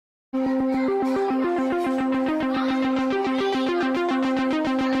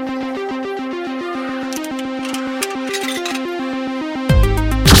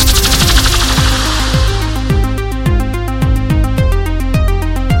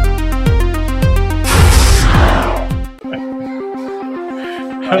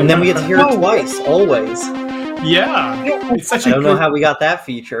And then we get to hear it twice, always. Yeah. It's such I don't know how we got that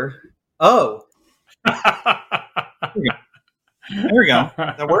feature. Oh. There we go.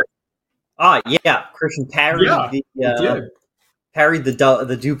 That worked? Yeah. Christian parried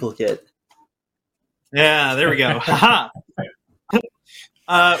the duplicate. Yeah, there we go.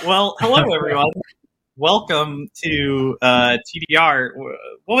 Well, hello, everyone. Welcome to TDR.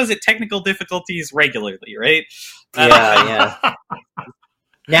 What was it? Technical difficulties regularly, right? Yeah.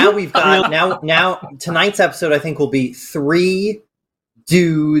 Now we've got now tonight's episode I think will be 3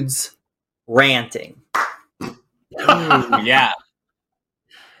 dudes ranting. Ooh, yeah.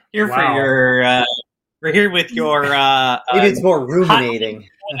 Here for your we're here with your maybe it's more ruminating.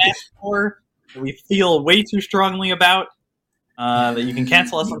 We feel way too strongly about that you can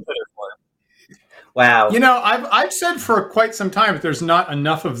cancel us on Twitter for. Wow. You know, I've said for quite some time that there's not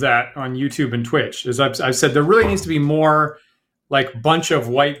enough of that on YouTube and Twitch. As I've said, there really needs to be more like bunch of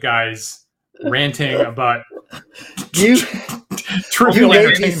white guys ranting about trivial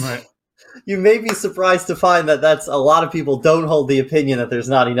entertainment. You may be surprised to find that that's a lot of people don't hold the opinion that there's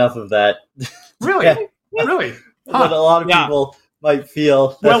not enough of that. Really? Yeah. Really? Huh. But a lot of people might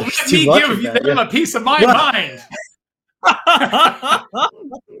feel that well, there's let too me much give of that. them a piece of my mind.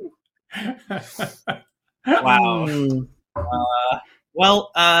 Wow.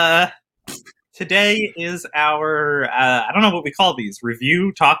 Well, today is our I don't know what we call these,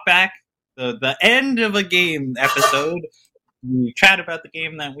 review, talk back, the end of a game episode. We chat about the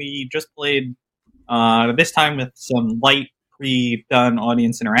game that we just played, this time with some light pre-done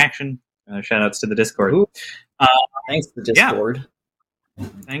audience interaction. Shout outs to the Discord. Thanks to the Discord. Yeah.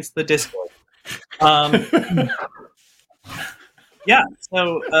 Thanks to the Discord. Yeah,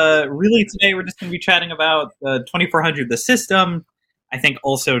 so really today we're just going to be chatting about 2400, the system. I think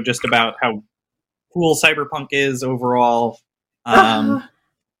also just about how cool Cyberpunk is overall.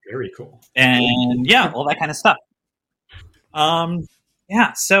 Very cool. And yeah, all that kind of stuff.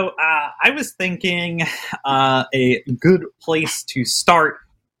 Yeah, so I was thinking a good place to start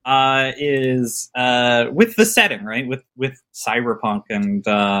is with the setting, right? With Cyberpunk and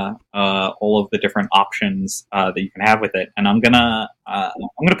all of the different options that you can have with it. And I'm gonna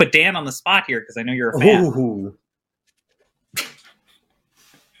put Dan on the spot here because I know you're a fan. Ooh.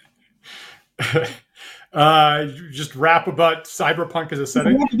 Just rap about Cyberpunk as a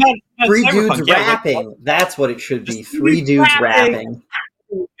setting. About 3 Cyberpunk, dudes yeah, rapping. That's what it should be. 3 dudes rapping.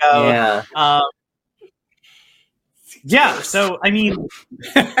 Yeah. Yeah, so I mean,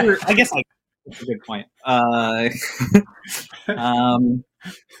 I guess that's a good point.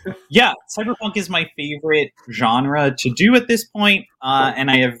 Yeah, Cyberpunk is my favorite genre to do at this point, and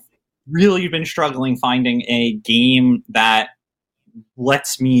I have really been struggling finding a game that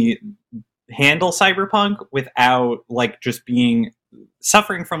lets me handle Cyberpunk without like just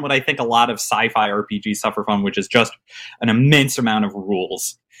suffering from what I think a lot of sci-fi RPGs suffer from, which is just an immense amount of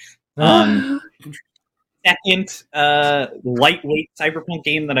rules. Second lightweight Cyberpunk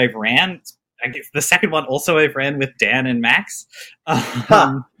game that I've ran. I guess the second one also I've ran with Dan and Max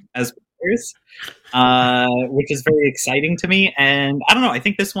as players, which is very exciting to me. And I don't know, I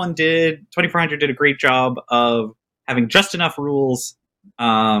think this one 2400 did a great job of having just enough rules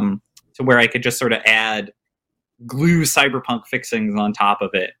to where I could just sort of glue Cyberpunk fixings on top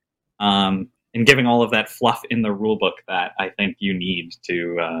of it, and giving all of that fluff in the rulebook that I think you need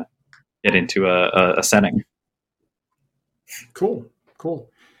to get into a setting. Cool.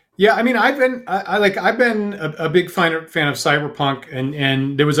 Yeah, I mean, I've been a big fan of Cyberpunk,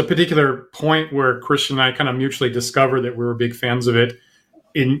 and there was a particular point where Christian and I kind of mutually discovered that we were big fans of it.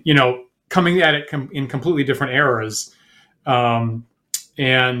 In coming at it in completely different eras.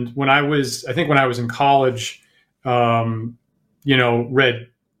 And when I was in college, read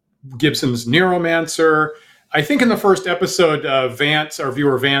Gibson's Neuromancer. I think in the first episode, Vance, our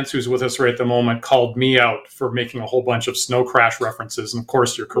viewer Vance, who's with us right at the moment, called me out for making a whole bunch of Snow Crash references. And of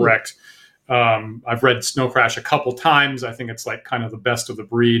course, you're correct. I've read Snow Crash a couple times. I think it's like kind of the best of the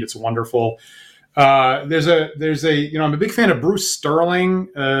breed. It's wonderful. I'm a big fan of Bruce Sterling.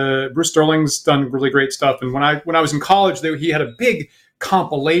 Bruce Sterling's done really great stuff. And when I was in college, he had a big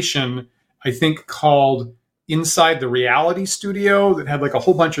compilation, I think, called Inside the Reality Studio that had like a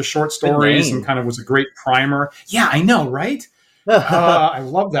whole bunch of short stories and kind of was a great primer. Yeah, I know, right? I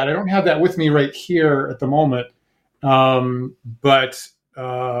love that. I don't have that with me right here at the moment. But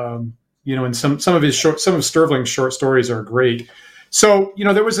and some of Sterling's short stories are great. So,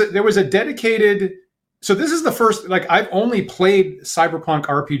 there was a dedicated. So this is the first, like, I've only played Cyberpunk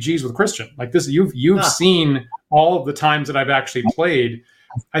RPGs with Christian. Like this, you've seen all of the times that I've actually played.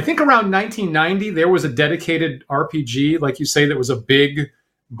 I think around 1990 there was a dedicated RPG, like you say, that was a big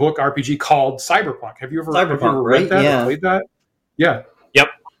book RPG called Cyberpunk. Have you ever Cyberpunk, read right? that Yeah. or played that? Yeah. Yep.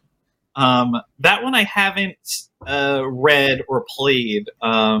 That one I haven't read or played,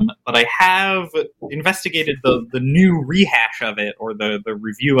 but I have investigated the new rehash of it, or the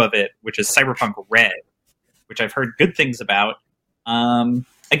review of it, which is Cyberpunk Red, which I've heard good things about.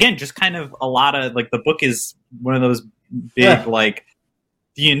 Again, just kind of a lot of, like, the book is one of those big, like,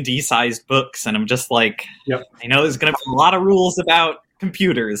 D&D sized books, and I'm just like, Yep. I know there's going to be a lot of rules about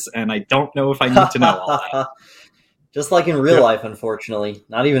computers, and I don't know if I need to know all that. Just like in real life, unfortunately.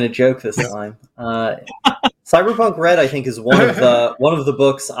 Not even a joke this time. Cyberpunk Red, I think, is one of the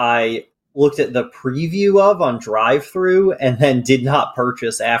books I looked at the preview of on drive-thru and then did not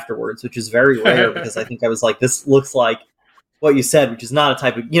purchase afterwards, which is very rare because I think I was like, this looks like what you said, which is not a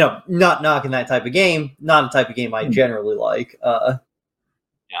type of, not knocking that type of game, not a type of game I generally like.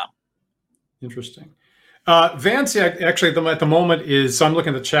 Interesting. Vance, actually, at the moment is, so I'm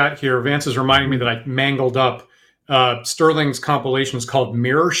looking at the chat here. Vance is reminding me that I mangled up Sterling's compilation is called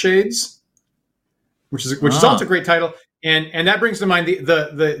Mirror Shades, which is also a great title, and that brings to mind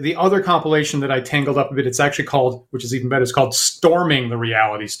the other compilation that I tangled up a bit. It's actually called, which is even better, it's called Storming the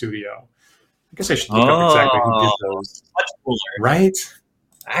Reality Studio. I guess I should look up exactly who did those. Much cooler. Right?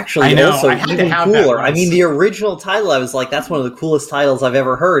 Actually, I know. also I had to even have that cooler. once. I mean, the original title, I was like, that's one of the coolest titles I've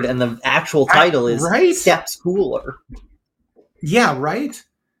ever heard, and the actual title is Right? Steps Cooler. Yeah, right?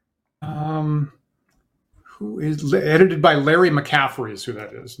 Who is edited by Larry McCaffrey is who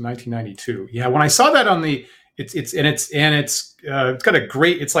that is, 1992. Yeah, when I saw that on the it's got a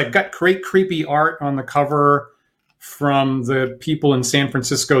great, it's like got great creepy art on the cover from the people in San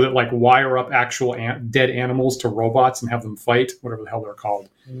Francisco that like wire up actual dead animals to robots and have them fight, whatever the hell they're called.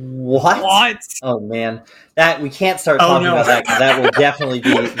 What? Oh man, that we can't start talking about that because that will definitely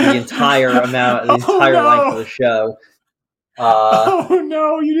be the entire amount, the entire length of the show. Oh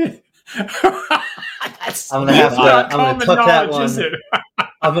no, you didn't. I'm gonna tuck that one.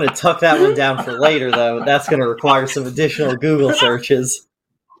 I'm gonna tuck that one down for later, though. That's gonna require some additional Google searches.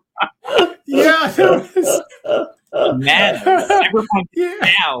 Yeah, Man, Cyberpunk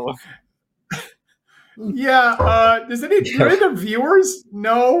now. Yeah, does any of the viewers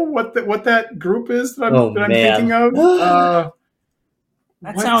know what that group is that I'm thinking of?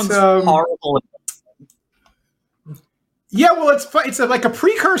 That sounds horrible. Yeah, well, it's like a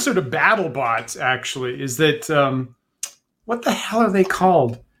precursor to BattleBots. Actually, is that what the hell are they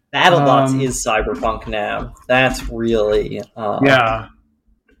called? BattleBots is Cyberpunk now. That's really yeah.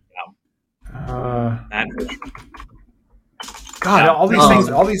 God, all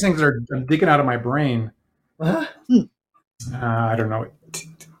these things are digging out of my brain. I don't know.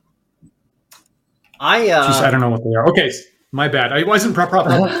 I don't know what they are. Okay, my bad. I wasn't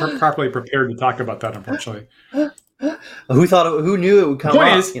properly prepared to talk about that, unfortunately. Who knew it would come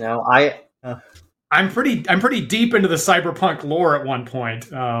up? Is, I'm pretty deep into the Cyberpunk lore at one point.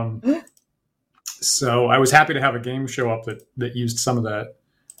 So I was happy to have a game show up that used some of that.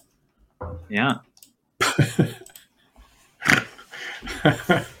 Yeah.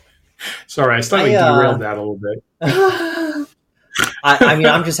 Sorry, I slightly derailed that a little bit. I mean,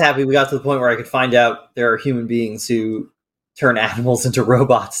 I'm just happy we got to the point where I could find out there are human beings who turn animals into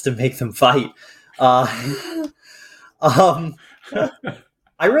robots to make them fight. I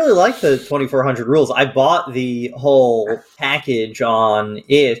really like the 2400 rules. I bought the whole package on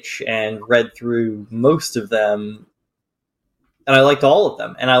itch and read through most of them, and I liked all of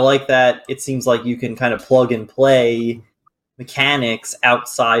them. And I like that it seems like you can kind of plug and play mechanics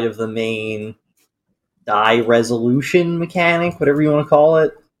outside of the main die resolution mechanic, whatever you want to call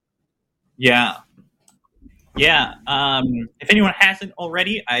it. Yeah. If anyone hasn't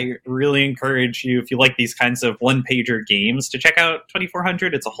already, I really encourage you, if you like these kinds of one-pager games, to check out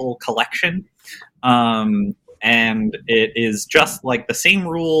 2400. It's a whole collection. And it is just like the same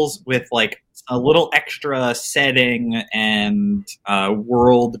rules with like a little extra setting and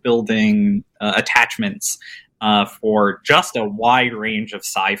world building attachments for just a wide range of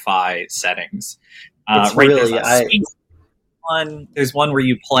sci-fi settings. There's one where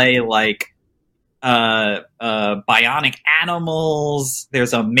you play like bionic animals.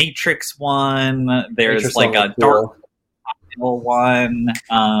 There's a Matrix one. There's like a dark one.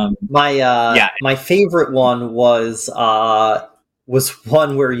 My favorite one was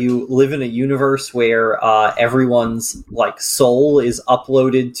one where you live in a universe where everyone's like soul is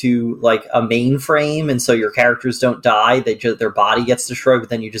uploaded to like a mainframe, and so your characters don't die. Their body gets destroyed, but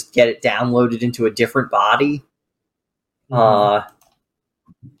then you just get it downloaded into a different body.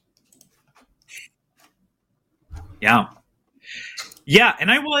 Yeah. Yeah,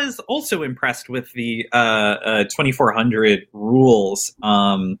 and I was also impressed with the 2400 rules.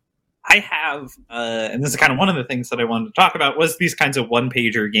 I have, and this is kind of one of the things that I wanted to talk about, was these kinds of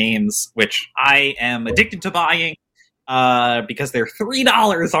one-pager games, which I am addicted to buying because they're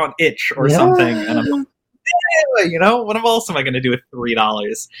 $3 on itch or something, and I'm like, what else am I going to do with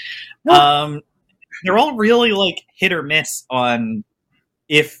 $3? They're all really like hit or miss on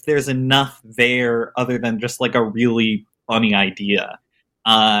if there's enough there other than just like a really funny idea.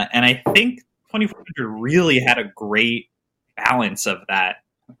 And I think 2400 really had a great balance of that.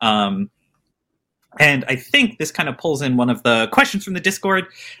 And I think this kind of pulls in one of the questions from the Discord.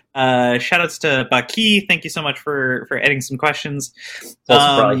 Shoutouts to Baki. Thank you so much for adding some questions.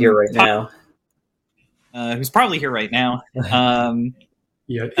 Also probably here right now. Who's probably here right now.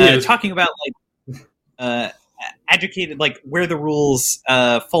 Talking about educated, like where the rules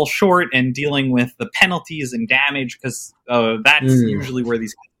fall short and dealing with the penalties and damage, because that's usually where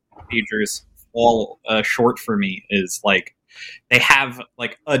these pagers fall short for me, is like they have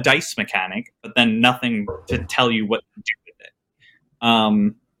like a dice mechanic, but then nothing to tell you what to do with it.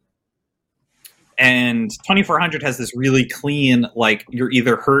 And 2400 has this really clean, like you're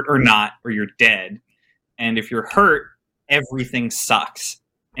either hurt or not, or you're dead. And if you're hurt, everything sucks,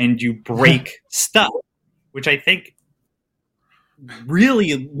 and you break stuff, which I think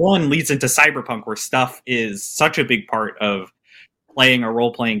really leads into Cyberpunk, where stuff is such a big part of playing a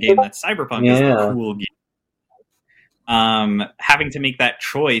role-playing game that Cyberpunk is a cool game. Having to make that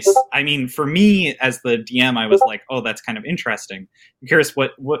choice, I mean, for me as the DM, I was like, oh, that's kind of interesting. I'm curious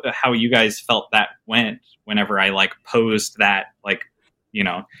how you guys felt that went whenever I like posed that, like,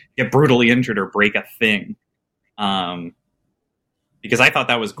 get brutally injured or break a thing. Because I thought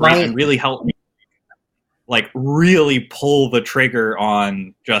that was great and really helped me like really pull the trigger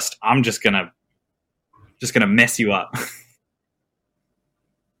on I'm just gonna mess you up.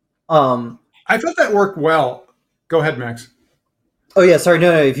 I thought that worked well. Go ahead, Max. Oh yeah, sorry.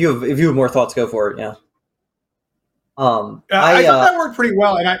 No. If you have more thoughts, go for it. Yeah. I thought that worked pretty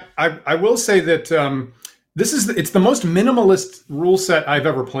well, and I will say that it's the most minimalist rule set I've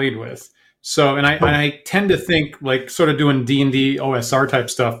ever played with. So, and I tend to think, like, sort of doing D&D OSR type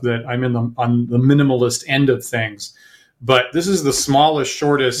stuff, that I'm on the minimalist end of things. But this is the smallest,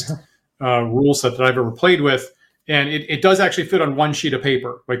 shortest rule set that I've ever played with, and it does actually fit on one sheet of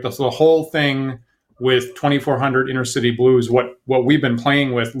paper. Like the whole thing with 2400 Inner City Blues, what we've been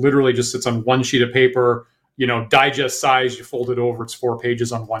playing with literally just sits on one sheet of paper, digest size, you fold it over, it's 4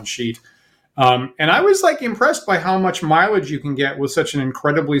 pages on one sheet. And I was like impressed by how much mileage you can get with such an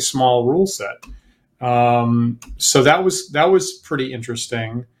incredibly small rule set. So that was pretty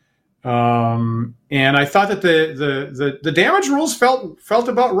interesting. And I thought that the damage rules felt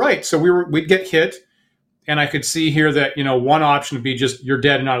about right. So we'd get hit, and I could see here that, one option would be just you're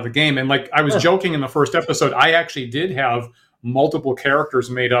dead and out of the game. And like I was joking in the first episode, I actually did have multiple characters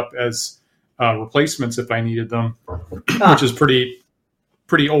made up as replacements if I needed them, which is pretty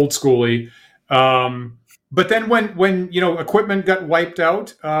old schooly. But then when equipment got wiped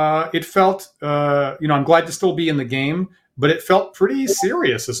out, it felt I'm glad to still be in the game, but it felt pretty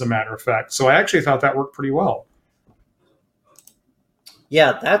serious, as a matter of fact. So I actually thought that worked pretty well.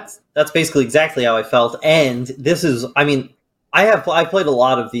 Yeah, that's basically exactly how I felt. And this is, I mean, I played a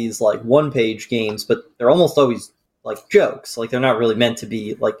lot of these like one-page games, but they're almost always like jokes. Like they're not really meant to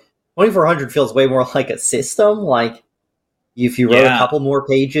be. Like 2400 feels way more like a system. Like if you wrote a couple more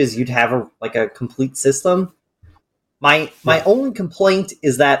pages, you'd have a complete system. My only complaint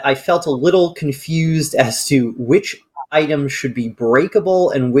is that I felt a little confused as to which items should be breakable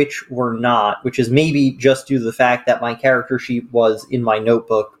and which were not, which is maybe just due to the fact that my character sheet was in my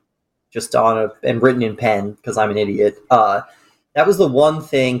notebook, just and written in pen because I'm an idiot. That was the one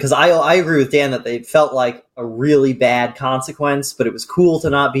thing, because I agree with Dan that it felt like a really bad consequence, but it was cool to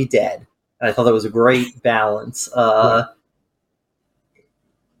not be dead. And I thought that was a great balance.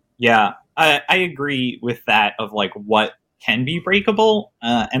 Yeah, I agree with that of like what can be breakable.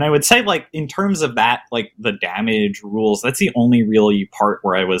 And I would say like in terms of that, like the damage rules, that's the only really part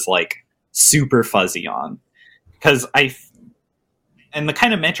where I was like super fuzzy on. Because and the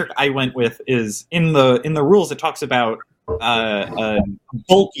kind of metric I went with is in the rules, it talks about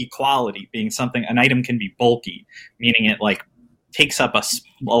bulky quality being something, an item can be bulky, meaning it like takes up a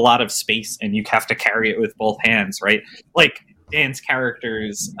lot of space and you have to carry it with both hands, right? Like Dan's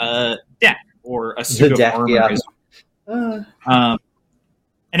character's deck or a suit of armor. Yeah.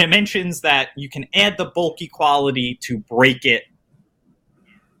 And it mentions that you can add the bulky quality to break it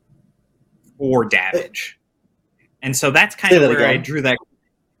or damage. And so that's kind of where I drew that.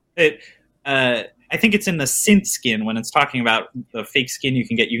 I think it's in the synth skin when it's talking about the fake skin you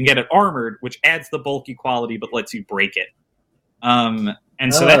can get. You can get it armored, which adds the bulky quality but lets you break it. And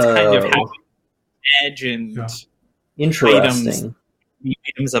so that's kind of how edge and interesting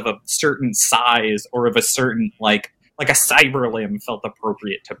items of a certain size or of a certain like a cyber limb felt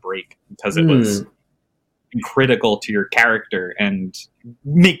appropriate to break because it was critical to your character and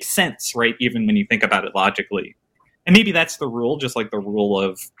makes sense, right? Even when you think about it logically. And maybe that's the rule, just like the rule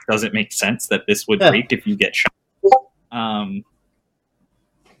of does it make sense that this would break if you get shot?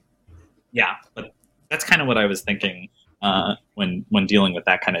 Yeah, but that's kind of what I was thinking when dealing with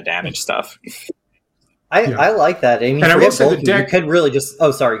that kind of damage stuff. I like that. I mean, and I will say the deck could really just.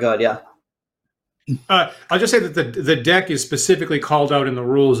 Oh, sorry. Go ahead. Yeah. I'll just say that the deck is specifically called out in the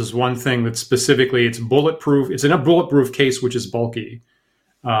rules as one thing that specifically it's bulletproof. It's in a bulletproof case, which is bulky.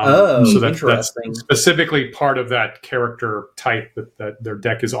 So that's specifically part of that character type that their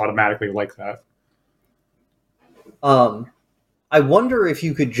deck is automatically like that. I wonder if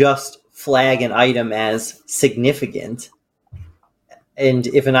you could just flag an item as significant. And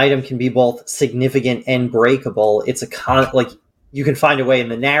if an item can be both significant and breakable, it's you can find a way in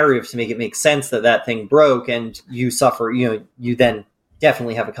the narrative to make it make sense that thing broke, and you suffer. You then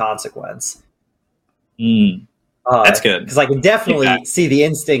definitely have a consequence. That's good because I can definitely see the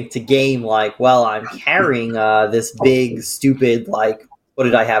instinct to game. Like, well, I'm carrying this big, stupid, like, what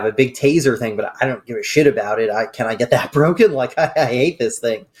did I have? A big taser thing, but I don't give a shit about it. Can I get that broken? Like, I hate this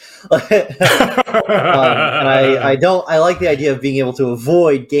thing. And I like the idea of being able to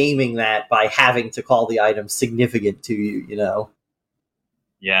avoid gaming that by having to call the item significant to you,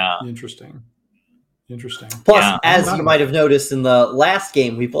 Yeah. Interesting. Plus, as you might have noticed in the last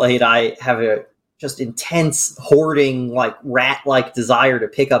game we played, I have a just intense hoarding, like rat-like desire to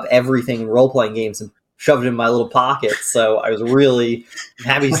pick up everything in role-playing games and shove it in my little pocket. So I was really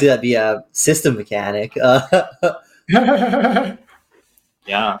happy to see that be a system mechanic.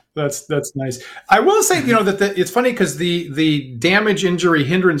 Yeah, that's nice. I will say, that it's funny because the damage, injury,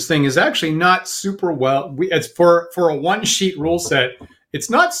 hindrance thing is actually not super well. It's for a one sheet rule set. It's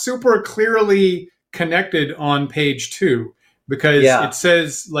not super clearly connected on page 2 because it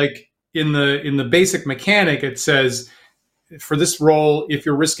says like in the basic mechanic, it says for this roll, if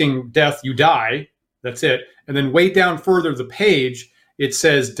you're risking death, you die. That's it. And then way down further the page, it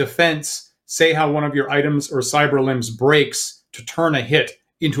says defense, say how one of your items or cyber limbs breaks to turn a hit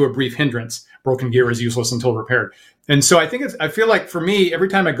into a brief hindrance. Broken gear is useless until repaired. And so I feel like for me, every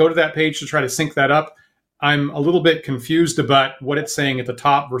time I go to that page to try to sync that up, I'm a little bit confused about what it's saying at the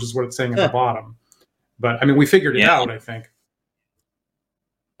top versus what it's saying at the bottom. But I mean, we figured it out, I think.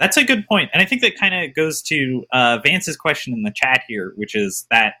 That's a good point. And I think that kind of goes to Vance's question in the chat here, which is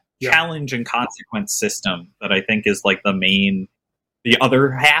that challenge and consequence system that I think is like the other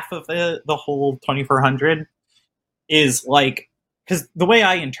half of the whole 2400 is like, because the way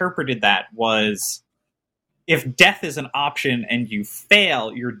I interpreted that was if death is an option and you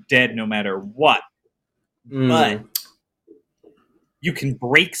fail, you're dead no matter what. But you can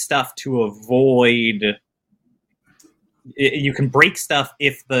break stuff to avoid. You can break stuff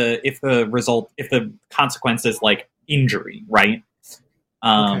if the consequence is like injury, right?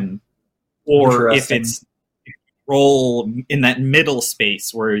 Or if it's roll in that middle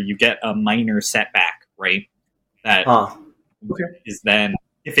space where you get a minor setback, right? That is then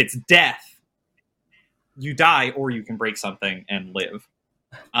if it's death, you die, or you can break something and live.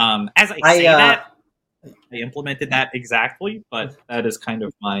 As I say that, I implemented that exactly, but that is kind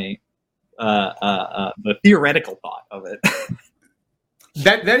of my the theoretical thought of it.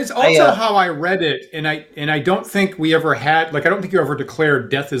 That is also how I read it, and I don't think we ever had I don't think you ever declared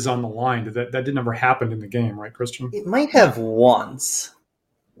death is on the line. That didn't ever happen in the game, right, Christian? It might have once.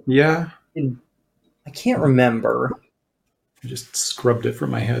 Yeah, I can't remember. I just scrubbed it from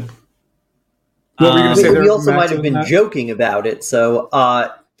my head. What were you going to say? We also might have been joking about it. So I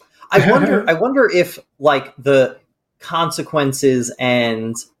wonder if like the consequences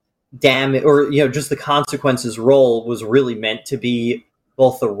and damage, or just the consequences roll was really meant to be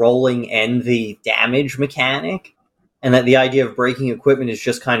both the rolling and the damage mechanic, and that the idea of breaking equipment is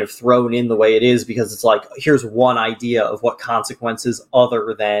just kind of thrown in the way it is because it's like, here's one idea of what consequences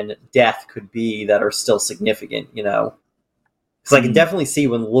other than death could be that are still significant, because I can definitely see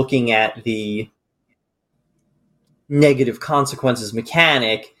when looking at the negative consequences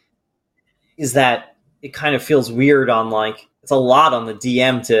mechanic is that it kind of feels weird on like, it's a lot on the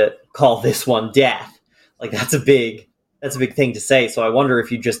DM to call this one death. Like that's a big thing to say. So I wonder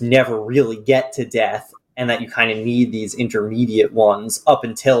if you just never really get to death and that you kind of need these intermediate ones up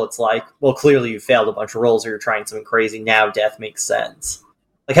until it's like, well, clearly you failed a bunch of rolls or you're trying something crazy. Now death makes sense.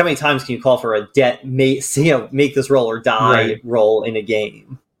 Like, how many times can you call for a make this roll or die roll in a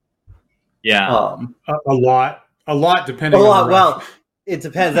game? Yeah, a lot, depending. A on lot. the Well, it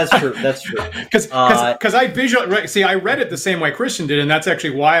depends. That's true. That's true. Because I I read it the same way Christian did, and that's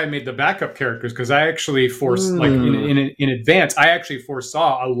actually why I made the backup characters. Because I actually in advance, I actually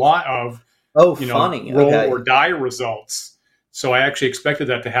foresaw a lot of funny roll or die results. So I actually expected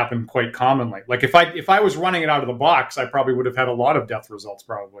that to happen quite commonly. Like if I was running it out of the box, I probably would have had a lot of death results.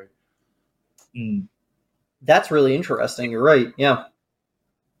 Probably. That's really interesting. You're right. Yeah.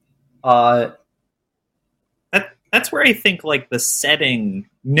 That's where I think like the setting,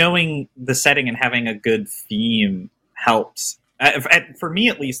 knowing the setting and having a good theme helps. For me,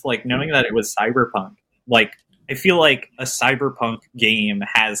 at least, like knowing that it was cyberpunk, like I feel like a cyberpunk game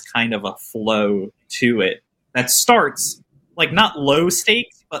has kind of a flow to it that starts like not low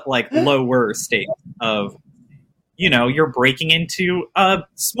stakes, but like lower stakes of, you're breaking into a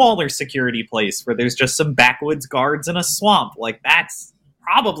smaller security place where there's just some backwoods guards in a swamp. Like that's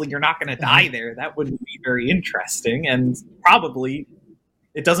probably you're not going to die there. That wouldn't be very interesting. And probably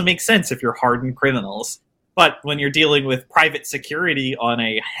it doesn't make sense if you're hardened criminals. But when you're dealing with private security on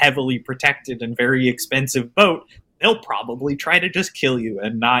a heavily protected and very expensive boat, they'll probably try to just kill you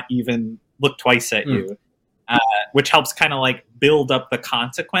and not even look twice at you. Which helps kind of like build up the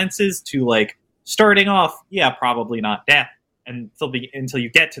consequences to like starting off, probably not death until you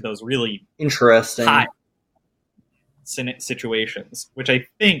get to those really interesting high situations, which I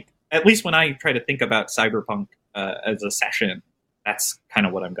think, at least when I try to think about cyberpunk as a session, that's kind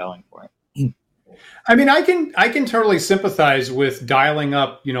of what I'm going for. I mean, I can totally sympathize with dialing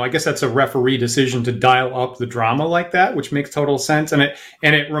up. I guess that's a referee decision to dial up the drama like that, which makes total sense. And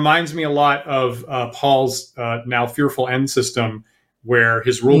it reminds me a lot of Paul's now Fearful End system, where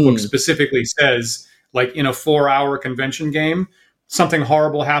his rulebook specifically says, like in a 4-hour convention game, something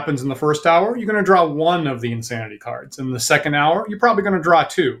horrible happens in the first hour, you're going to draw 1 of the insanity cards. In the second hour, you're probably going to draw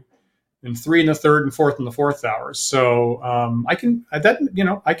 2, and 3 in the third, and 4th in the fourth hour. So I can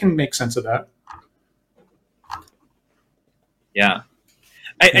make sense of that. Yeah.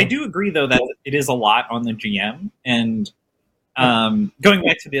 I do agree, though, that it is a lot on the GM. And going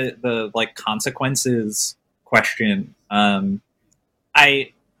back to the like consequences question, that's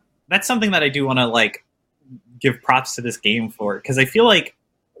something that I do want to like give props to this game for, because I feel like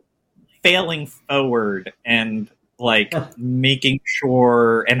failing forward and like making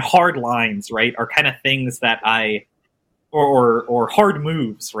sure, and hard lines, right, are kind of things that or hard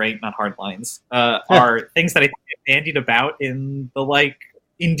moves, right, not hard lines, are things that I think get bandied about in the like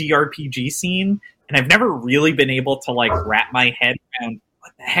indie RPG scene, and I've never really been able to like wrap my head around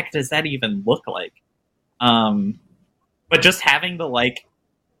what the heck does that even look like. But just having the like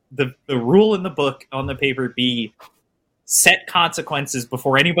the rule in the book on the paper be set consequences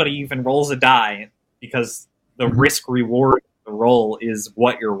before anybody even rolls a die, because the risk reward of the roll is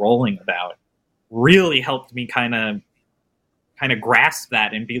what you're rolling about, really helped me kind of grasp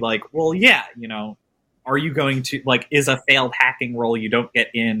that and be like, well, yeah, are you going to, like, is a failed hacking roll you don't get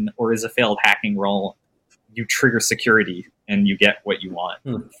in, or is a failed hacking roll you trigger security and you get what you want?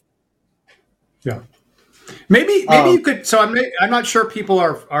 Yeah. Maybe you could. So I'm not sure people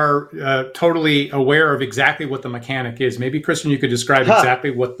are totally aware of exactly what the mechanic is. Maybe Kristen, you could describe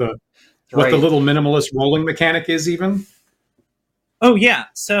exactly what the little minimalist rolling mechanic is, even. Oh yeah.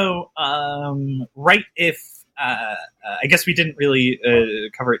 So if I guess we didn't really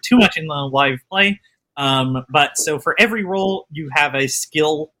cover it too much in the live play, but so for every roll you have a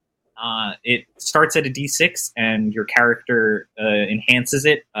skill. It starts at a D6, and your character enhances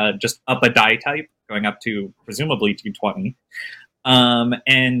it just up a die type, going up to presumably 220.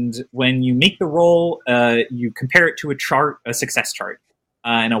 And when you make the roll, you compare it to a chart, a success chart.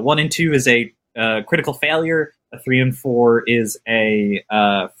 And a 1 and 2 is a critical failure. A 3 and 4 is a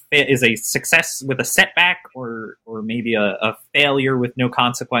success with a setback, or maybe a failure with no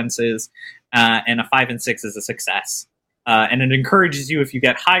consequences. And a 5 and 6 is a success. And it encourages you, if you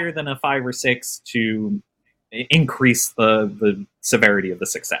get higher than a 5 or 6, to increase the severity of the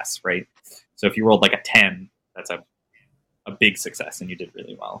success, right? So if you rolled like a 10, that's a big success and you did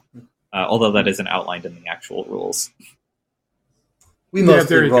really well. Although that isn't outlined in the actual rules. We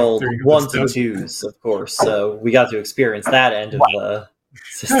mostly rolled 1s and 2s, of course, so we got to experience that end of the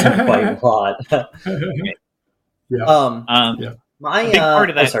system quite a lot. Yeah. My big part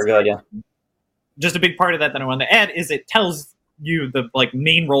of that. sorry, go ahead. Yeah. Just a big part of that I wanted to add is it tells you the like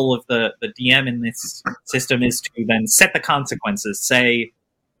main role of the DM in this system is to then set the consequences. Say,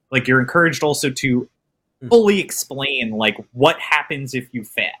 like, you're encouraged also to fully explain like what happens if you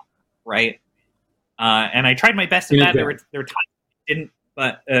fail, right? And I tried my best at that. There were times I didn't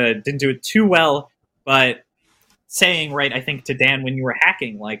but didn't do it too well. But saying, right, I think to Dan when you were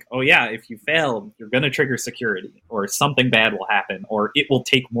hacking, like, oh yeah, if you fail, you're going to trigger security, or something bad will happen, or it will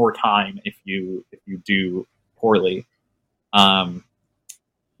take more time if you do poorly,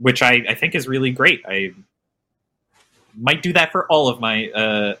 which I think is really great. I might do that for all of my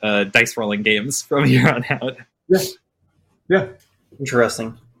dice rolling games from here on out. Yeah.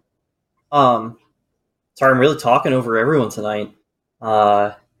 Interesting. Sorry, I'm really talking over everyone tonight.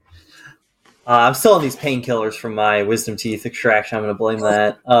 I'm still on these painkillers from my wisdom teeth extraction. I'm going to blame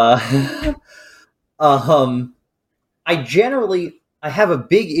that. I have a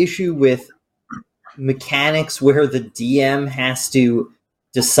big issue with mechanics where the DM has to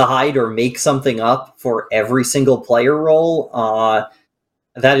decide or make something up for every single player role.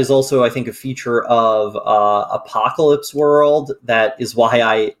 That is also, I think, a feature of Apocalypse World. That is why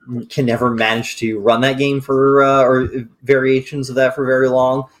I can never manage to run that game for or variations of that for very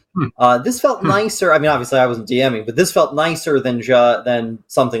long. This felt nicer. I mean, obviously, I wasn't DMing, but this felt nicer than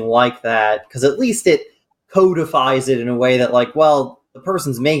something like that, because at least it codifies it in a way that, like, well, the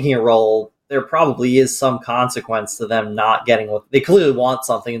person's making a roll, there probably is some consequence to them not getting what they clearly want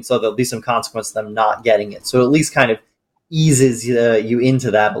something, and so there'll be some consequence to them not getting it. So at least kind of eases you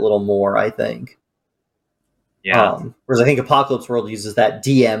into that a little more, I think. Yeah. Whereas I think Apocalypse World uses that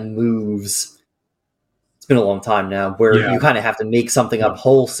DM moves. It's been a long time now, where you kind of have to make something up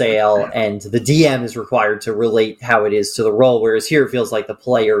wholesale, and the DM is required to relate how it is to the role, whereas here it feels like the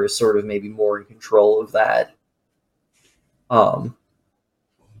player is sort of maybe more in control of that.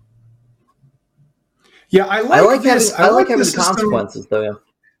 Yeah, I like this. I like having the system. consequences, though.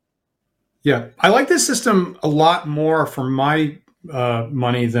 Yeah, I like this system a lot more for my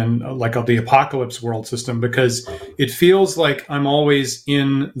money than like the Apocalypse World system, because it feels like I'm always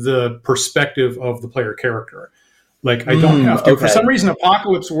in the perspective of the player character. Like I don't have to. Okay. For some reason,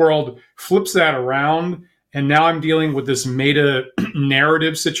 Apocalypse World flips that around, and now I'm dealing with this meta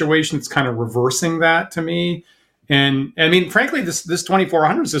narrative situation. It's kind of reversing that to me. And I mean, frankly, this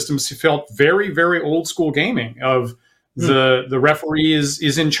 2400 system felt very, very old school gaming of the referee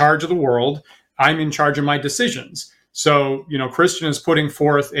is in charge of the world. I'm in charge of my decisions. So, Christian is putting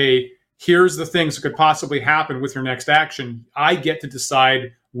forth here's the things that could possibly happen with your next action. I get to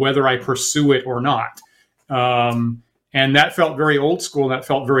decide whether I pursue it or not. And that felt very old school. That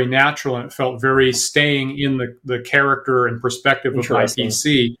felt very natural. And it felt very staying in the character and perspective of my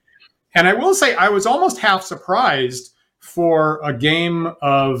PC. And I will say I was almost half surprised for a game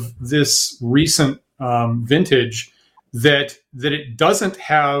of this recent vintage that it doesn't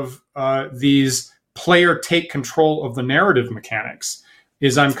have these player take control of the narrative mechanics.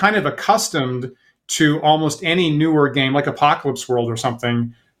 Is I'm kind of accustomed to almost any newer game like Apocalypse World or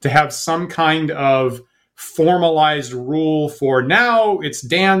something to have some kind of formalized rule for now it's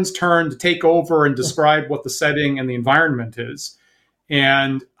Dan's turn to take over and describe what the setting and the environment is.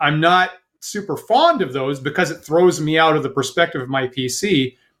 And I'm not super fond of those because it throws me out of the perspective of my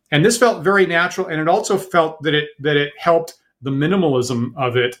PC. And this felt very natural, and it also felt that it helped the minimalism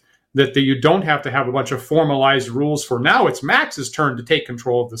of it, that you don't have to have a bunch of formalized rules for now it's Max's turn to take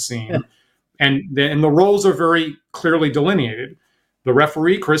control of the scene. And the roles are very clearly delineated. The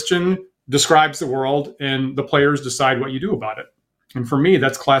referee, Christian, describes the world, and the players decide what you do about it. And for me,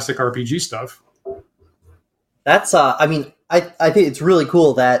 that's classic RPG stuff. That's I think it's really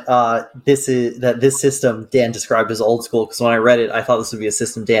cool that this system Dan described as old school, because when I read it, I thought this would be a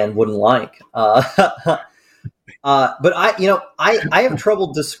system Dan wouldn't like. But I have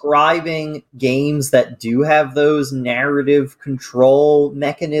trouble describing games that do have those narrative control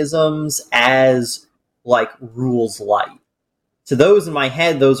mechanisms as like rules light. To those in my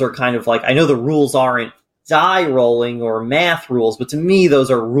head, those are kind of like, I know the rules aren't die rolling or math rules, but to me those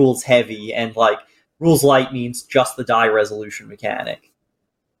are rules heavy, and like rules light means just the die resolution mechanic.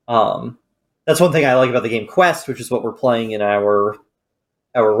 That's one thing I like about the game Quest, which is what we're playing in our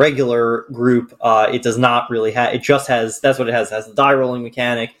regular group. It does not really have, it just has, that's what it has the die rolling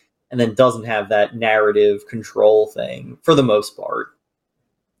mechanic, and then doesn't have that narrative control thing for the most part.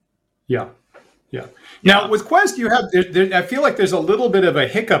 Yeah. Now with Quest, you have, I feel like there's a little bit of a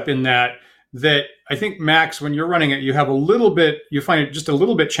hiccup in that I think, Max, when you're running it, you have a little bit, you find it just a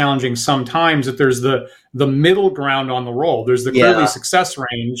little bit challenging sometimes that there's the middle ground on the roll. There's the clearly success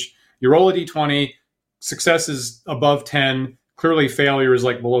range. You roll a d20, success is above 10, clearly failure is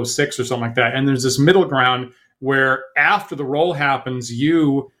like below 6 or something like that. And there's this middle ground where after the roll happens,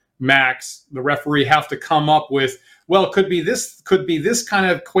 you, Max, the referee, have to come up with, well, it could be this kind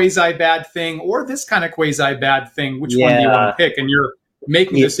of quasi-bad thing or this kind of quasi-bad thing. Which one do you want to pick? And you're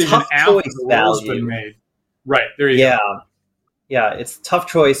making a decision after the roll's been made. Right, there you go. Yeah, it's a tough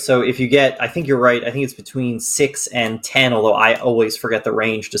choice. So if you get, I think you're right. I think it's between 6 and 10, although I always forget the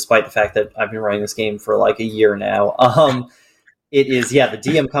range, despite the fact that I've been running this game for like a year now. It is, yeah, the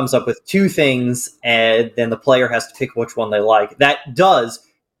DM comes up with 2 things, and then the player has to pick which one they like. That does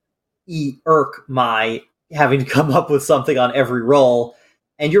irk my having to come up with something on every roll.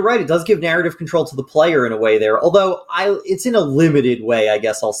 And you're right, it does give narrative control to the player in a way there. Although it's in a limited way, I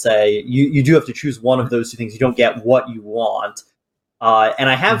guess I'll say. You do have to choose one of those 2 things. You don't get what you want. And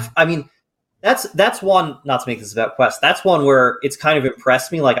I mean, that's one, not to make this about Quest, that's one where it's kind of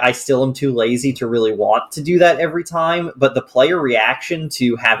impressed me. Like, I still am too lazy to really want to do that every time, but the player reaction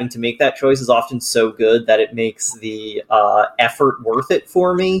to having to make that choice is often so good that it makes the effort worth it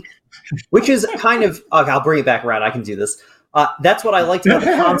for me, which is kind of, okay, I'll bring it back around, I can do this. That's what I liked about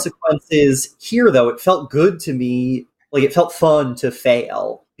the consequences here, though. It felt good to me, like, it felt fun to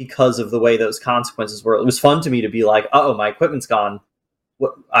fail because of the way those consequences were. It was fun to me to be like, uh-oh, my equipment's gone.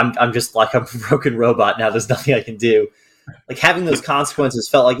 I'm just like a broken robot now. There's nothing I can do. Like, having those consequences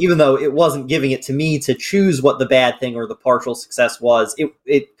felt like, even though it wasn't giving it to me to choose what the bad thing or the partial success was,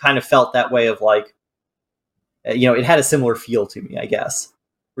 it kind of felt that way of like, it had a similar feel to me, I guess,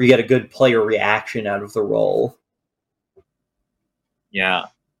 where you get a good player reaction out of the roll. Yeah,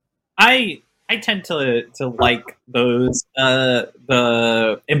 I tend to like those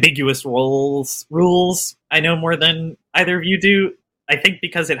the ambiguous rules. I know more than either of you do. I think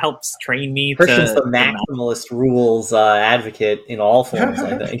because it helps train me. Christian's the maximalist rules advocate in all forms,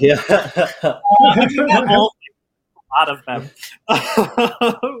 I think. Yeah. A lot of them.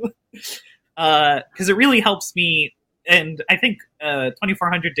 Because it really helps me, and I think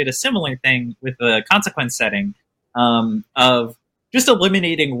 2400 did a similar thing with the consequence setting of just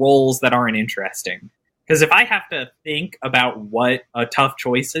eliminating roles that aren't interesting. Because if I have to think about what a tough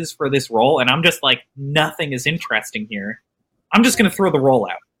choice is for this role, and I'm just like, nothing is interesting here, I'm just going to throw the roll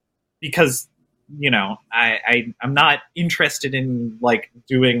out because, I'm not interested in like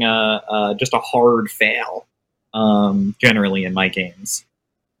doing just a hard fail generally in my games,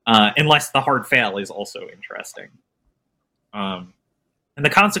 unless the hard fail is also interesting. And the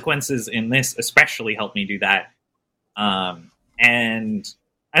consequences in this especially helped me do that. And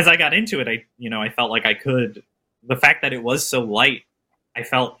as I got into it, I felt like I could. The fact that it was so light, I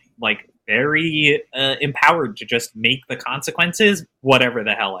felt like very empowered to just make the consequences whatever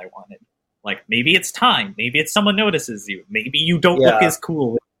the hell I wanted. Like, maybe it's time, maybe it's someone notices you, maybe you don't look as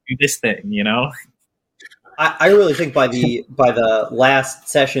cool when you do this thing, I really think by the last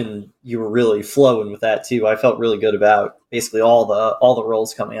session you were really flowing with that too. I felt really good about basically all the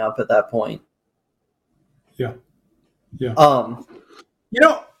roles coming up at that point. Yeah.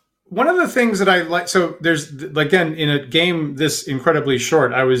 One of the things that I like, so there's, again, in a game this incredibly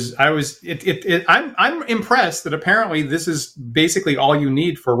short, I'm impressed that apparently this is basically all you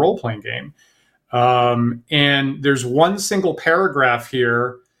need for a role-playing game. And there's one single paragraph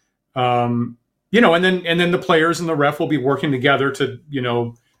here, and then the players and the ref will be working together to,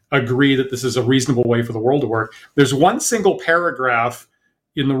 agree that this is a reasonable way for the world to work. There's one single paragraph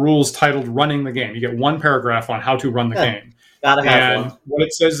in the rules titled "Running the Game." You get one paragraph on how to run the game. Gotta have one. What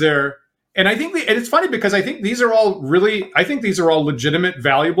it says there, and I think, and it's funny because I think these are all legitimate,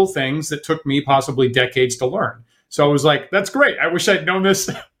 valuable things that took me possibly decades to learn. So I was like, that's great. I wish I'd known this.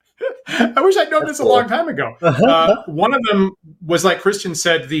 I wish I'd known this a long time ago. One of them was, like Christian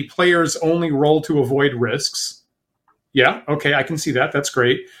said, the players only roll to avoid risks. Yeah, okay, I can see that. That's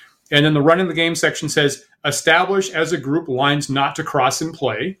great. And then the running the game section says, establish as a group lines not to cross in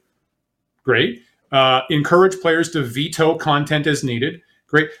play. Great. Encourage players to veto content as needed.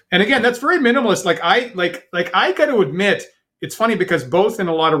 Great. And again, that's very minimalist. I got to admit, it's funny because both in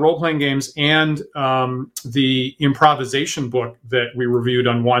a lot of role-playing games and the improvisation book that we reviewed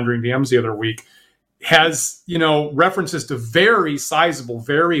on Wandering DMs the other week has, references to very sizable,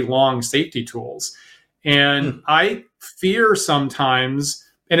 very long safety tools. And I fear sometimes,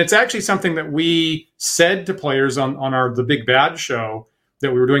 and it's actually something that we said to players on our The Big Bad show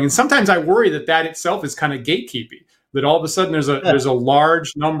that we were doing. And sometimes I worry that itself is kind of gatekeeping, that all of a sudden there's a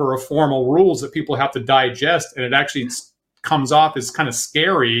large number of formal rules that people have to digest. And it actually comes off as kind of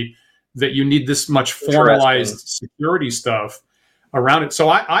scary that you need this much formalized security stuff around it. So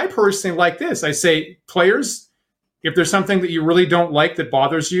I personally like this. I say, players, if there's something that you really don't like that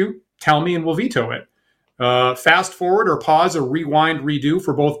bothers you, tell me and we'll veto it. Fast forward or pause or rewind, redo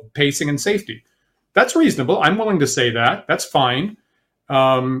for both pacing and safety. That's reasonable. I'm willing to say that. That's fine.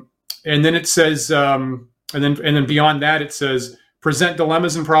 And then it says, and then beyond that, it says, present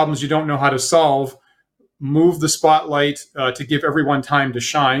dilemmas and problems you don't know how to solve. Move the spotlight to give everyone time to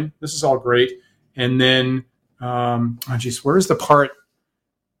shine. This is all great. And then Where's the part?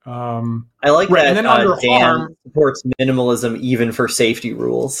 I like right, that. And then under Dan harm, supports minimalism even for safety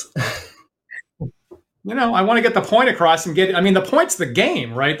rules. I want to get the point across and get. I mean, the point's the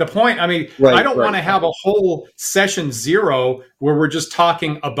game, right? The point. I mean, Right, I don't want to have a whole session 0 where we're just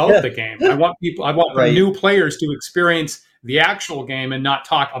talking about the game. I want Right. new players to experience the actual game and not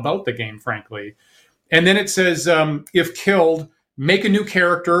talk about the game, frankly. And then it says, if killed, make a new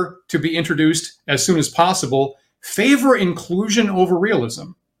character to be introduced as soon as possible. Favor inclusion over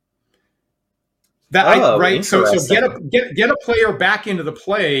realism. Right. So get a player back into the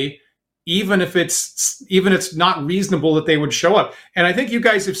play, even if it's not reasonable that they would show up. And I think you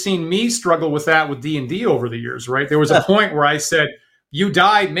guys have seen me struggle with that with D&D over the years, right? There was a point where I said, you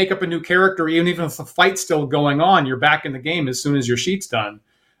died, make up a new character, even if the fight's still going on, you're back in the game as soon as your sheet's done.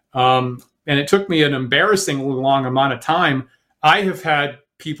 And it took me an embarrassingly long amount of time. I have had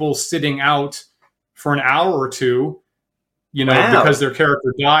people sitting out for an hour or two, because their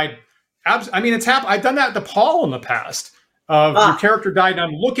character died. I mean, it's happened. I've done that to Paul in the past. Your character died, and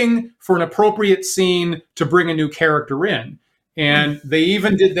I'm looking for an appropriate scene to bring a new character in. And they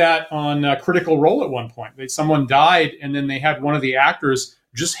even did that on Critical Role at one point. Someone died, and then they had one of the actors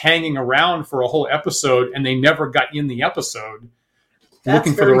just hanging around for a whole episode, and they never got in the episode. That's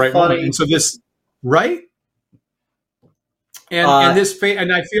looking for the right funny. moment. And so this, right? And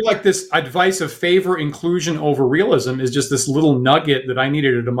I feel like this advice of favor inclusion over realism is just this little nugget that I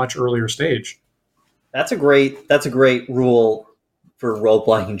needed at a much earlier stage. That's a great rule for role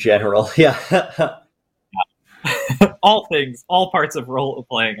playing in general. Yeah. all parts of role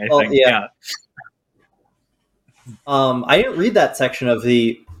playing, I think. Yeah. I didn't read that section of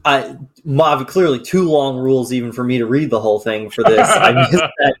the. Clearly too long rules even for me to read the whole thing for this. I missed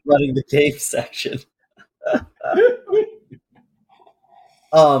that running the game section.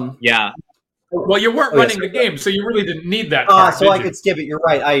 Yeah. Well, you weren't running the game, so you really didn't need that. So I could skip it. You're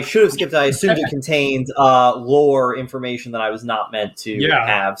right. I should have skipped it. I assumed it contained lore information that I was not meant to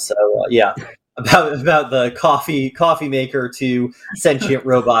have. So about the coffee maker to sentient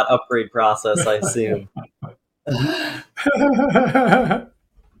robot upgrade process, I assume.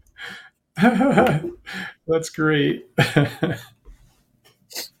 That's great.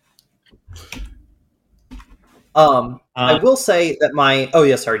 I will say that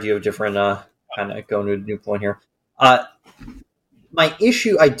sorry, do you have a different kind of going to a new point here? My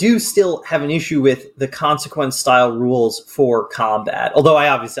issue, I do still have an issue with the consequence style rules for combat. Although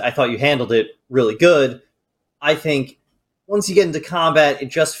I thought you handled it really good. I think once you get into combat, it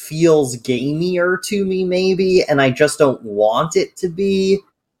just feels gamier to me, maybe, and I just don't want it to be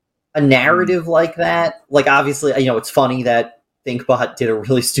a narrative like that. Like, obviously, it's funny that ThinkBot did a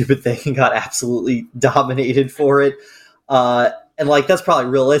really stupid thing and got absolutely dominated for it. And, that's probably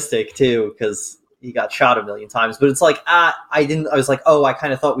realistic, too, because he got shot a million times. But it's like, I was like, I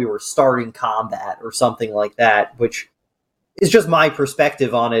kind of thought we were starting combat or something like that, which is just my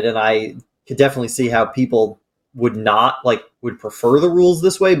perspective on it, and I could definitely see how people would prefer the rules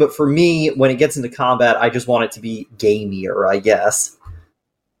this way. But for me, when it gets into combat, I just want it to be gamier, I guess.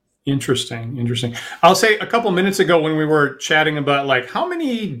 Interesting. I'll say a couple minutes ago when we were chatting about how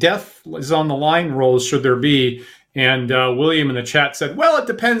many death is on the line rolls should there be, and William in the chat said, well, it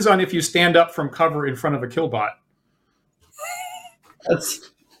depends on if you stand up from cover in front of a killbot.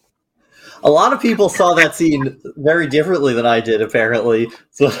 A lot of people saw that scene very differently than I did, apparently.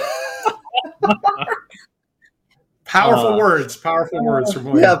 So Powerful words from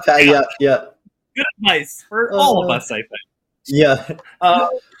William. Yeah. Good advice for all of us, I think. Yeah.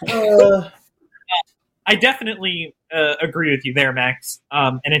 I definitely agree with you there, Max.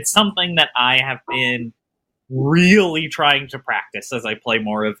 And it's something that I have been really trying to practice as I play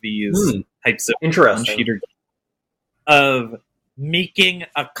more of these types of one-sheeter games, of making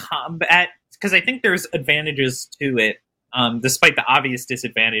a combat, because I think there's advantages to it, despite the obvious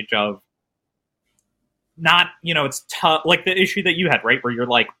disadvantage of not, it's tough, like the issue that you had, right, where you're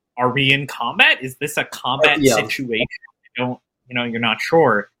like, are we in combat? Is this a combat situation? You're not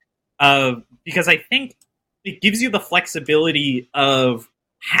sure. Because I think it gives you the flexibility of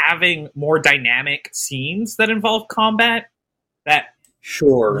having more dynamic scenes that involve combat that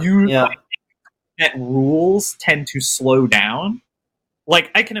that rules tend to slow down.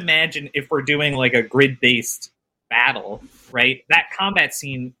 Like, I can imagine if we're doing a grid-based battle, right? That combat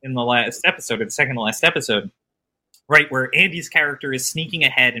scene in the last episode, or the second to last episode, right, where Andy's character is sneaking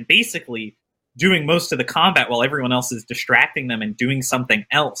ahead and basically doing most of the combat while everyone else is distracting them and doing something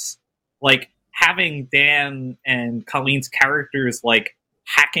else. Having Dan and Colleen's characters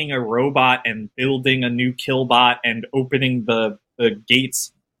hacking a robot and building a new killbot and opening the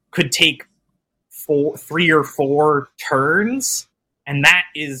gates could take 3 or 4 turns, and that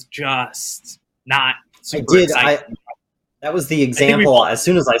is just not super I did. exciting. That was the example. As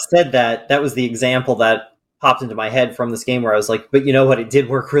soon as I said that, that was the example that popped into my head from this game where I was like, but you know what? It did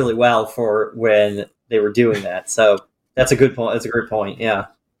work really well for when they were doing that. So that's a good point. That's a great point. Yeah.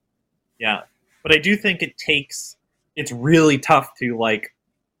 Yeah. But I do think it's really tough to like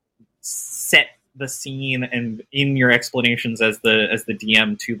set the scene and in your explanations as the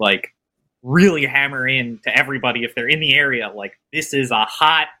DM to like really hammer in to everybody if they're in the area, like, this is a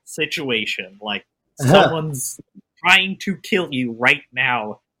hot situation. Like, someone's trying to kill you right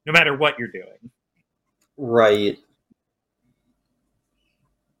now, no matter what you're doing. Right.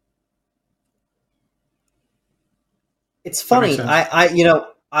 It's funny.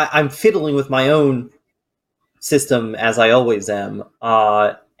 I'm fiddling with my own system as I always am,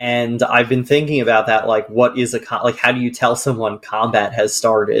 and I've been thinking about that. Like, what is like? How do you tell someone combat has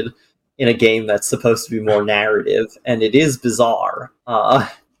started in a game that's supposed to be more narrative? And it is bizarre.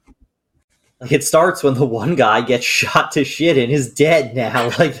 Like, it starts when the one guy gets shot to shit and is dead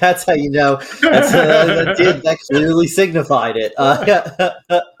now. Like, that's how you know. That clearly signified it.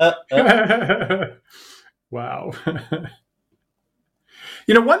 Wow.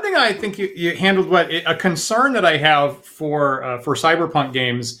 One thing I think you handled a concern that I have for Cyberpunk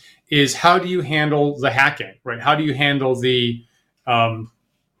games is, how do you handle the hacking, right? How do you handle the oh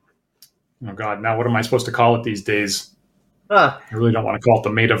God, now what am I supposed to call it these days? I really don't want to call it the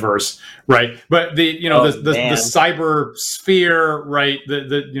metaverse, right? But the cyber sphere, right?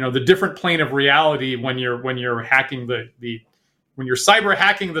 The different plane of reality when you're hacking when you're cyber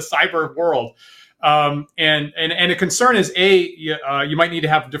hacking the cyber world. And a concern is you might need to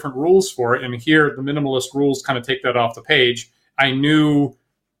have different rules for it. And here, the minimalist rules kind of take that off the page. I knew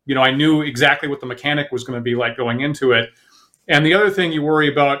exactly what the mechanic was going to be like going into it. And the other thing you worry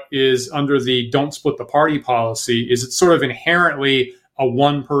about is under the don't split the party policy is it's sort of inherently a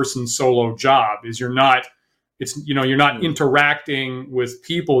one-person solo job. You're not interacting with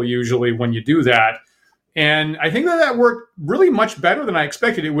people usually when you do that. And I think that worked really much better than I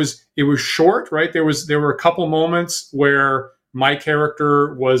expected. It was short, right? There were a couple moments where my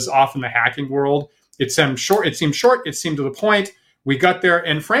character was off in the hacking world. It seemed short. It seemed to the point. We got there,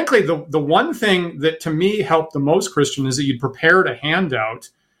 and frankly, the one thing that to me helped the most, Christian, is that you'd prepared a handout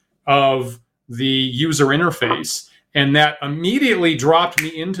of the user interface, and that immediately dropped me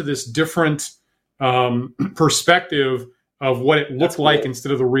into this different perspective of what it looked like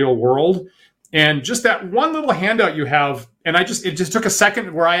instead of the real world. And just that one little handout you have, and it just took a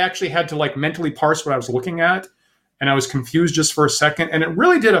second where I actually had to like mentally parse what I was looking at, and I was confused just for a second, and it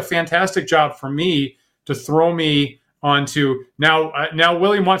really did a fantastic job for me to throw me onto now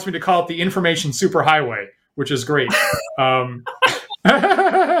William wants me to call it the information superhighway, which is great.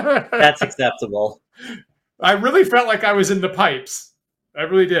 That's acceptable. I really felt like I was in the pipes. I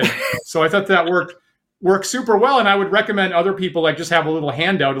really did. So I thought that worked super well, and I would recommend other people like just have a little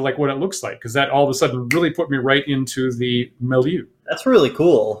handout of like what it looks like, because that all of a sudden really put me right into the milieu. That's really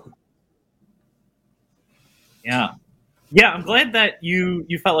cool. Yeah, I'm glad that you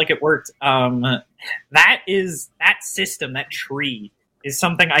felt like it worked. That system, that tree, is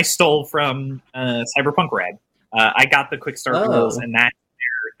something I stole from Cyberpunk Red. I got the quick start rules, and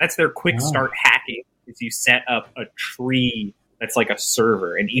that's their quick start hacking. Is you set up a tree that's like a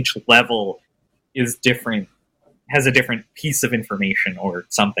server, and each level is different, has a different piece of information or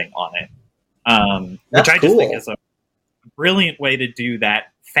something on it, which I just think is a brilliant way to do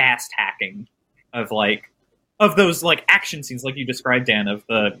that fast hacking of those like action scenes like you described, Dan,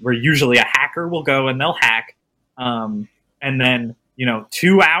 where usually a hacker will go and they'll hack, and then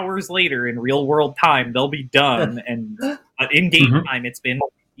 2 hours later in real world time they'll be done, and in game time it's been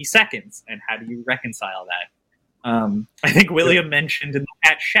 50 seconds. And how do you reconcile that? I think William mentioned in the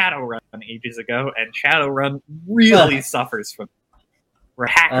chat Shadowrun ages ago, and Shadowrun really suffers from where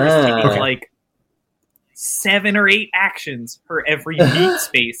hackers take like 7 or 8 actions per every meat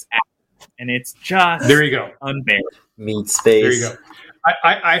space action. And it's just there you go, unbearable. Meat space. There you go.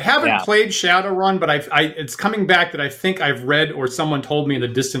 I haven't played Shadowrun, but it's coming back that I think I've read or someone told me in the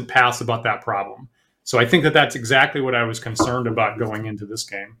distant past about that problem. So I think that's exactly what I was concerned about going into this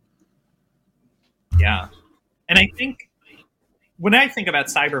game. Yeah, and I think when I think about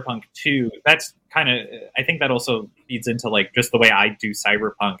Cyberpunk 2, that's kind of, I think that also feeds into like just the way I do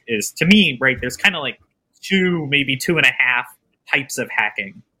Cyberpunk is, to me, right, there's kind of like 2, maybe 2.5 types of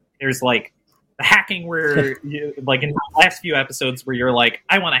hacking. There's like the hacking where you, like in the last few episodes where you're like,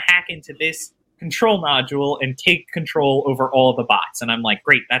 I want to hack into this control nodule and take control over all the bots. And I'm like,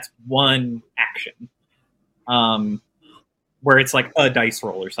 great, that's one action. Where it's like a dice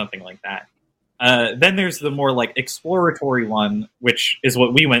roll or something like that. Then there's the more like exploratory one, which is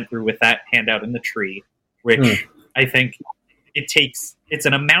what we went through with that handout in the tree, which I think it's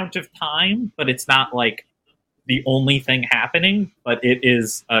an amount of time, but it's not like the only thing happening, but it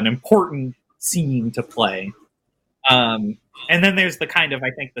is an important scene to play. And then there's the kind of,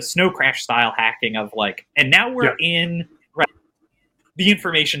 I think, the Snow Crash style hacking of like, and now we're in the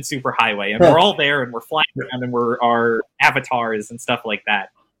information superhighway, and we're all there, and we're flying around, and we're our avatars and stuff like that,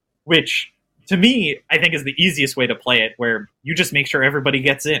 which to me, I think is the easiest way to play it, where you just make sure everybody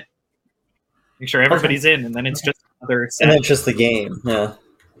gets in. Make sure everybody's in, and then it's just another set. And then just the game, yeah.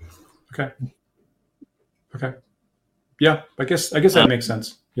 Okay. Yeah, I guess that makes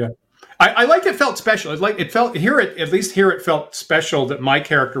sense. Yeah. I liked it felt special. It felt it felt special that my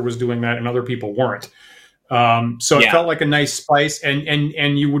character was doing that and other people weren't. So it felt like a nice spice,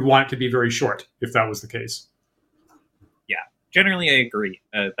 and you would want it to be very short if that was the case. Yeah, generally I agree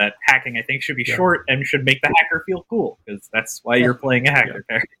that hacking, I think, should be short and should make the hacker feel cool, because that's why you're playing a hacker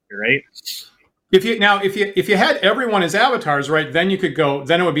character, right? If you had everyone as avatars, right, then you could go.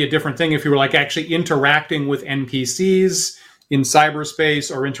 Then it would be a different thing if you were like actually interacting with NPCs in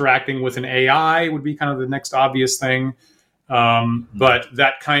cyberspace, or interacting with an AI would be kind of the next obvious thing. But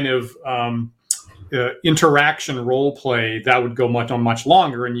that kind of interaction role play, that would go much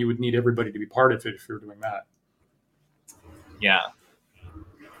longer, and you would need everybody to be part of it if you're doing that. Yeah.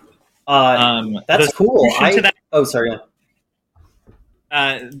 That's cool. Sorry.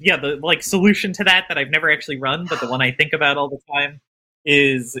 The like solution to that I've never actually run, but the one I think about all the time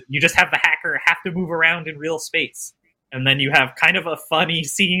is you just have the hacker have to move around in real space. And then you have kind of a funny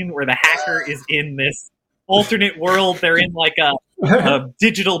scene where the hacker is in this alternate world. They're in like a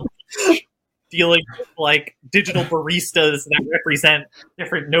digital beach, dealing with like digital baristas that represent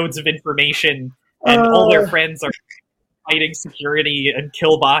different nodes of information, and all their friends are fighting security and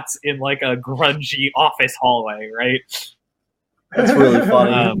killbots in like a grungy office hallway, right? That's really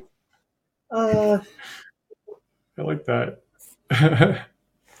funny. I like that.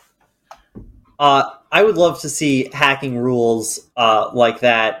 I would love to see hacking rules like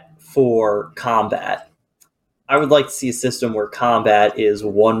that for combat. I would like to see a system where combat is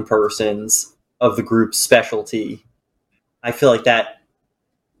one person's of the group's specialty. I feel like that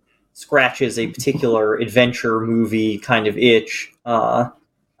scratches a particular adventure movie kind of itch. I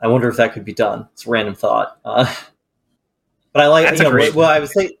wonder if that could be done. It's a random thought. But I like, I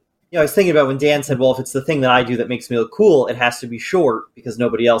was thinking about when Dan said, well, if it's the thing that I do that makes me look cool, it has to be short because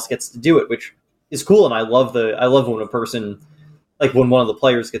nobody else gets to do it, which is cool. And I love when a person, like when one of the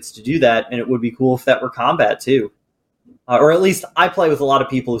players gets to do that, and it would be cool if that were combat too. Or at least I play with a lot of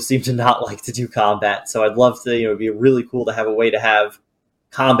people who seem to not like to do combat. So I'd love to, it'd be really cool to have a way to have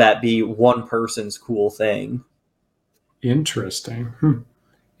combat be one person's cool thing. Interesting.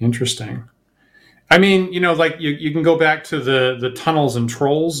 Interesting. I mean, like you can go back to the Tunnels and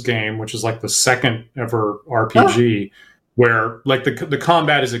Trolls game, which is like the second ever RPG, where like the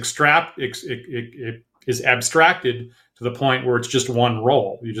combat is it is abstracted to the point where it's just one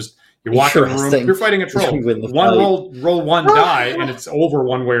roll. You walk in the room, you're fighting a troll. One roll one die, and it's over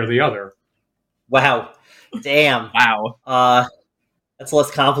one way or the other. Wow. Damn. Wow. That's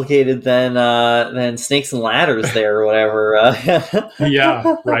less complicated than Snakes and Ladders there or whatever.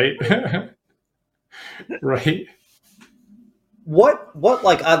 Yeah, right. Right. What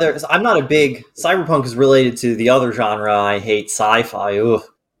like others? I'm not a big cyberpunk is related to the other genre I hate, sci-fi. Ugh.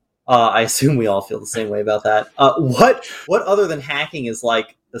 I assume we all feel the same way about that. What other than hacking is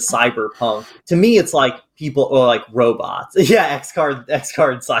like the cyberpunk? To me, it's like people or like robots. Yeah, X-Card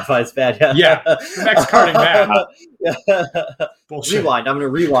sci-fi is bad. Yeah, X-Carding that. Yeah. Bullshit. Rewind. I'm going to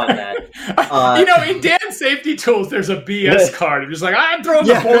rewind that. In Dan Safety Tools, there's a BS card. I'm just like, I'm throwing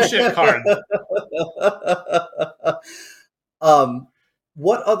the bullshit card.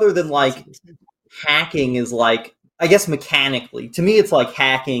 What other than like hacking is like, I guess mechanically, to me it's like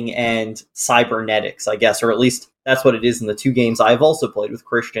hacking and cybernetics, I guess, or at least that's what it is in the two games I've also played with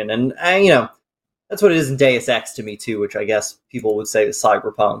Christian, and that's what it is in Deus Ex to me too, which I guess people would say is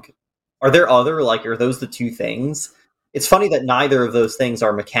cyberpunk. Are there other, are those the two things? It's funny that neither of those things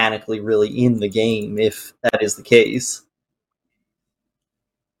are mechanically really in the game, if that is the case.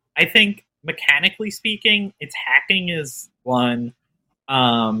 I think mechanically speaking, it's hacking is one.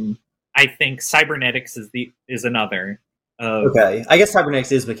 I think cybernetics is another. Okay, I guess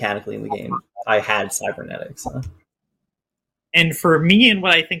cybernetics is mechanically in the game. I had cybernetics. And for me, and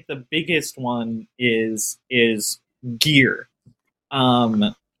what I think the biggest one is gear.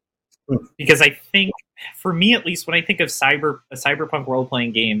 Because I think, for me at least, when I think of a cyberpunk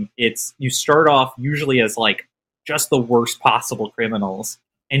role-playing game, it's you start off usually as like just the worst possible criminals,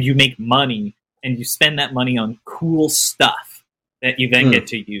 and you make money and you spend that money on cool stuff that you then get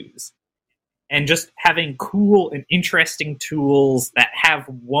to use. And just having cool and interesting tools that have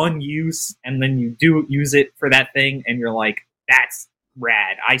one use, and then you do use it for that thing, and you're like, that's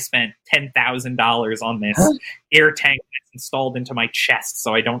rad. I spent $10,000 on this air tank that's installed into my chest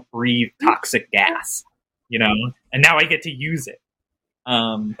so I don't breathe toxic gas, you know? And now I get to use it.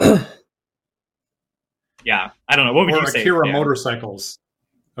 Yeah, I don't know. What would you say? Akira motorcycles.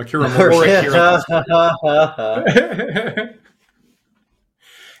 Akira motorcycles.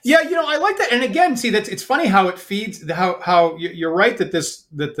 Yeah, you know, I like that. And again, see, it's funny how it feeds. How you're right that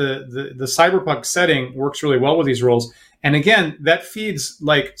the cyberpunk setting works really well with these rules. And again, that feeds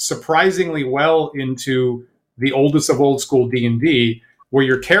like surprisingly well into the oldest of old school D&D, where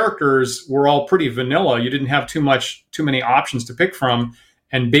your characters were all pretty vanilla. You didn't have too many options to pick from,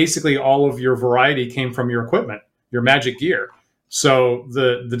 and basically all of your variety came from your equipment, your magic gear. So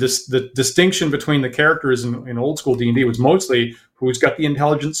the distinction between the characters in old school D&D was mostly who's got the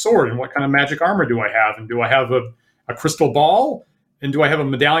intelligent sword and what kind of magic armor do I have, and do I have a crystal ball, and do I have a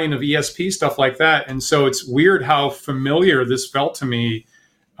medallion of ESP, stuff like that. And so it's weird how familiar this felt to me,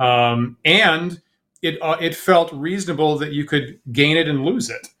 and it felt reasonable that you could gain it and lose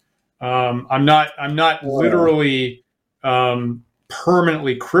it. I'm not literally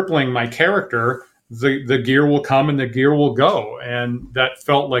permanently crippling my character. The gear will come and the gear will go. And that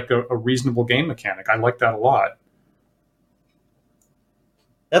felt like a reasonable game mechanic. I like that a lot.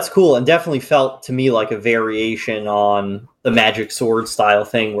 That's cool, and definitely felt to me like a variation on the magic sword style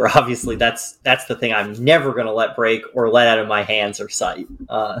thing, where obviously that's the thing I'm never going to let break or let out of my hands or sight.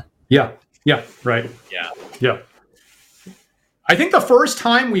 Yeah, right. Yeah. I think the first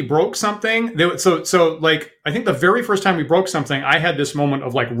time we broke something, so like, I think the very first time we broke something, I had this moment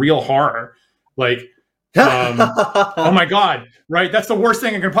of like real horror. Like, oh my God, right? That's the worst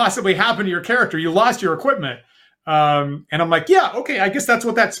thing that can possibly happen to your character. You lost your equipment. And I'm like, yeah, okay, I guess that's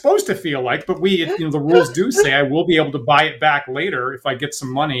what that's supposed to feel like. But the rules do say I will be able to buy it back later if I get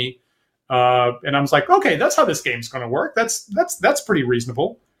some money. And I was like, okay, that's how this game's going to work. That's pretty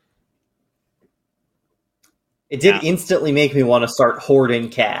reasonable. It did instantly make me want to start hoarding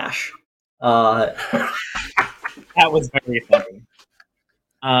cash. That was very funny.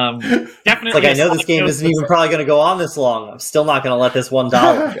 Definitely. It's like, I know this game isn't even probably going to go on this long. I'm still not going to let this $1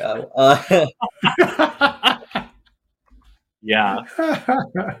 go. Yeah.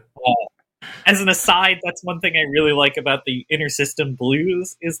 As an aside, that's one thing I really like about the Intersystem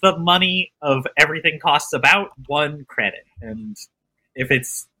Blues is the money of everything costs about 1 credit, and if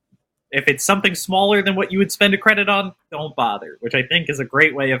it's something smaller than what you would spend a credit on, don't bother. Which I think is a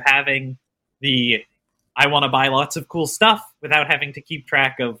great way of having the I want to buy lots of cool stuff without having to keep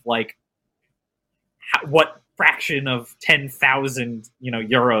track of like what fraction of 10,000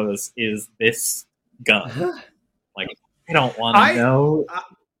 euros is this gun. Like, I don't want to know.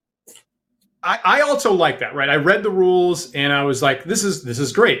 I also like that, right? I read the rules and I was like, this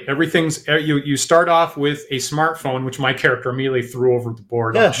is great. Everything's you start off with a smartphone, which my character immediately threw over the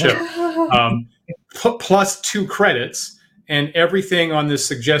board on the ship, plus 2 credits, and everything on this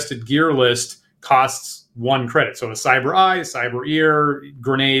suggested gear list costs 1 credit. So a cyber eye, cyber ear,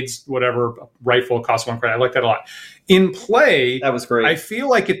 grenades, whatever, rifle costs 1 credit. I like that a lot. In play, that was great. I feel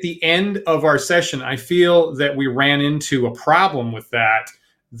like at the end of our session, I feel that we ran into a problem with that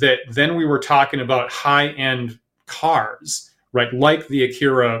then we were talking about high-end cars, right? Like the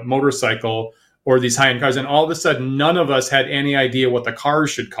Akira motorcycle or these high-end cars. And all of a sudden, none of us had any idea what the cars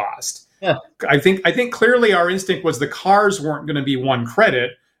should cost. Yeah. I think clearly our instinct was the cars weren't going to be 1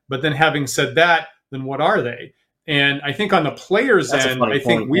 credit. But then having said that, then what are they? And I think on the player's end, I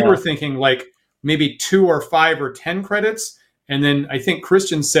think we were thinking like maybe 2 or 5 or 10 credits. And then I think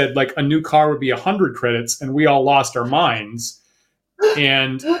Christian said like a new car would be 100 credits, and we all lost our minds.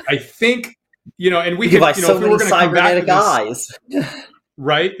 And I think, and we could, if we were going to come back to this,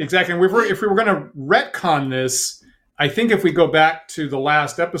 right? Exactly. And if we were going to retcon this, I think if we go back to the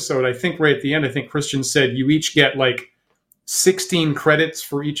last episode, I think right at the end, I think Christian said you each get like 16 credits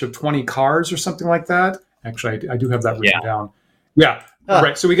for each of 20 cars or something like that. Actually, I do have that written down. Yeah.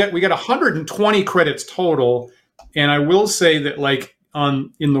 Right. So we got 120 credits total. And I will say that like,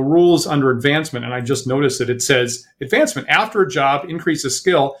 in the rules under advancement, and I just noticed it says advancement after a job increases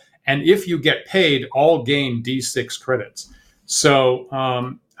skill, and if you get paid, all gain D6 credits. So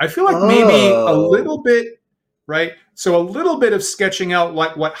I feel like maybe a little bit, right? So a little bit of sketching out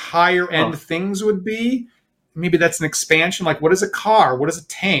like what higher end things would be. Maybe that's an expansion. Like, what is a car? What is a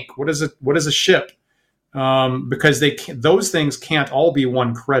tank? What is a ship? Because those things can't all be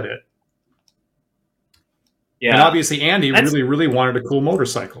 1 credit. Yeah. And obviously, Andy really wanted a cool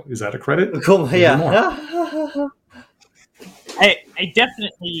motorcycle. Is that a credit? Cool, yeah. I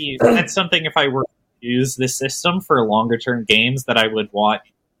definitely, that's something if I were to use this system for longer term games that I would want.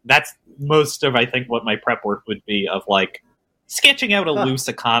 That's most of, I think, what my prep work would be of like sketching out a loose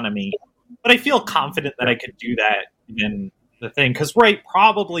economy. But I feel confident that I could do that in the thing. Because,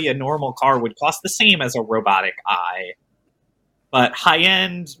 probably a normal car would cost the same as a robotic eye. But high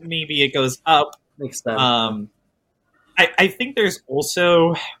end, maybe it goes up. Makes sense. I think there's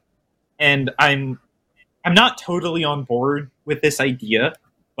also, and I'm not totally on board with this idea,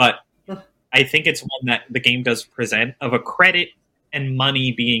 but I think it's one that the game does present of a credit and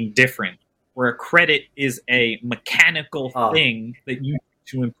money being different, where a credit is a mechanical thing that you do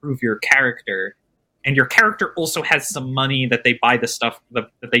to improve your character, and your character also has some money that they buy the stuff that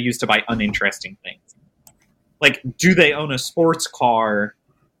they use to buy uninteresting things. Like, do they own a sports car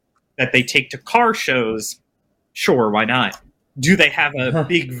that they take to car shows? Sure, why not? Do they have a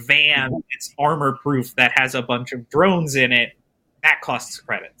big van that's armor-proof that has a bunch of drones in it? That costs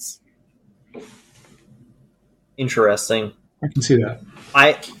credits. Interesting. I can see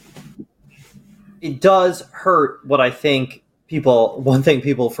that. It does hurt what I think one thing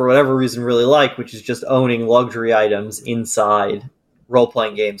people for whatever reason really like, which is just owning luxury items inside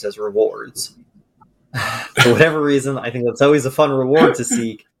role-playing games as rewards. For whatever reason, I think that's always a fun reward to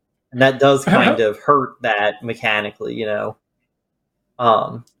seek. And that does kind of hurt that mechanically, you know.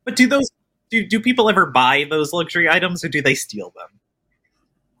 But do people ever buy those luxury items, or do they steal them?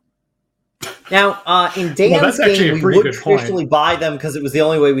 Now, in Dan's game, we would traditionally buy them because it was the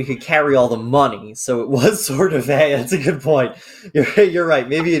only way we could carry all the money. So it was sort of that's a good point. You're right.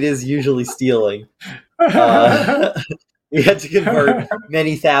 Maybe it is usually stealing. We had to convert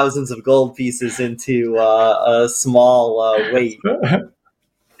many thousands of gold pieces into a small weight.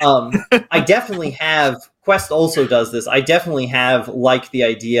 I definitely have. Quest also does this. I definitely have liked the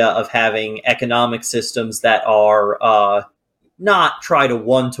idea of having economic systems that are not try to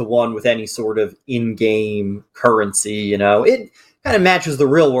one-to-one with any sort of in-game currency. You know, it kind of matches the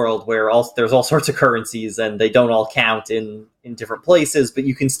real world where there's all sorts of currencies and they don't all count in different places, but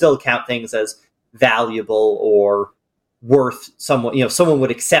you can still count things as valuable or worth someone. You know, someone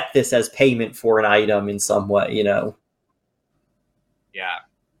would accept this as payment for an item in some way. You know. Yeah.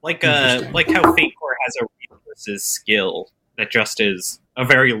 Like how Fate Core has a resources skill that just is a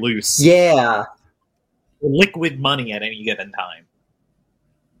very loose, liquid money at any given time.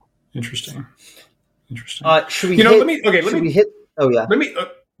 Interesting. Should we? Let me hit. Oh yeah.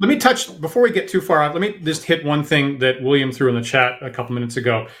 Let me touch before we get too far out. Let me just hit one thing that William threw in the chat a couple minutes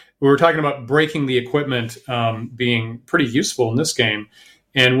ago. We were talking about breaking the equipment being pretty useful in this game,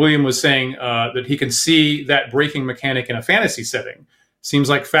 and William was saying that he can see that breaking mechanic in a fantasy setting. Seems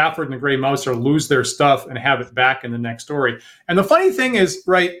like Fafhrd and the Grey Mouser lose their stuff and have it back in the next story. And the funny thing is,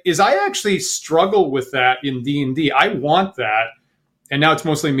 I actually struggle with that in D&D. I want that. And now it's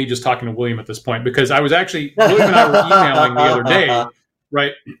mostly me just talking to William at this point, because William and I were emailing the other day,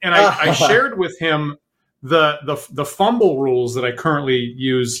 right? And I shared with him the fumble rules that I currently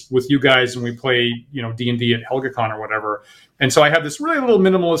use with you guys when we play, D&D at HelgaCon or whatever. And so I have this really little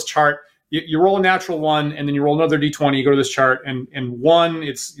minimalist chart. You roll a natural 1, and then you roll another d20. You go to this chart, and 1,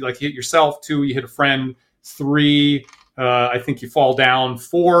 it's like you hit yourself. 2, you hit a friend. 3, I think you fall down.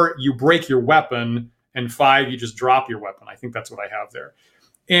 4, you break your weapon, and 5, you just drop your weapon. I think that's what I have there.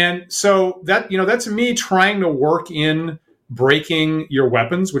 And so that's me trying to work in breaking your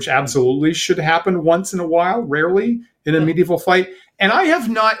weapons, which absolutely should happen once in a while, rarely in a medieval fight. And I have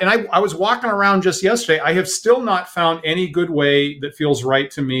not, and I was walking around just yesterday, I have still not found any good way that feels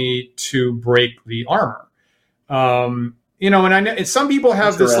right to me to break the armor. And I know some people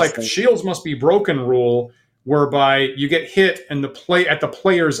have this like shields must be broken rule, whereby you get hit and at the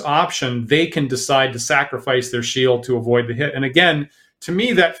player's option, they can decide to sacrifice their shield to avoid the hit. And again, to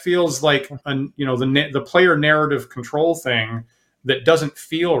me, that feels like the player narrative control thing that doesn't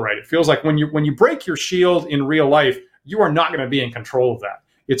feel right. It feels like when you break your shield in real life, you are not going to be in control of that.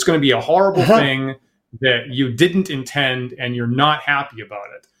 It's going to be a horrible thing that you didn't intend, and you're not happy about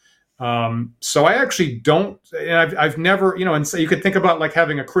it. So I actually don't. I've never, and so you could think about like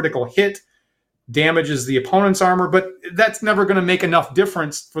having a critical hit damages the opponent's armor, but that's never going to make enough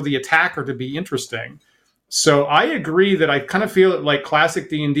difference for the attacker to be interesting. So I agree that I kind of feel like classic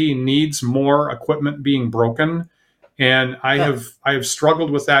D&D needs more equipment being broken, and I have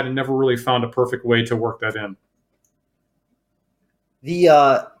struggled with that and never really found a perfect way to work that in.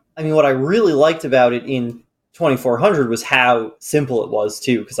 What I really liked about it in 2400 was how simple it was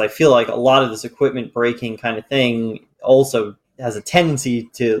too, because I feel like a lot of this equipment breaking kind of thing also has a tendency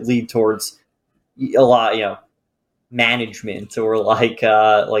to lead towards a lot, management or like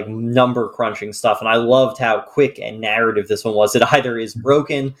number crunching stuff. And I loved how quick and narrative this one was. It either is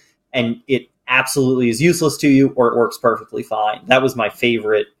broken and it absolutely is useless to you, or it works perfectly fine. That was my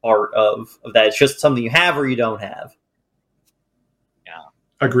favorite part of that. It's just something you have or you don't have. Yeah,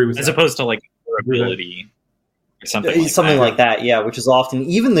 agree with as that. opposed to like ability or something like that. Yeah, which is often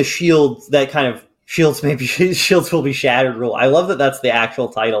even the shield, that kind of shields will be shattered rule. I love that that's the actual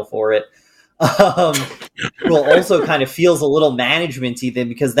title for it. Rule also kind of feels a little management-y then,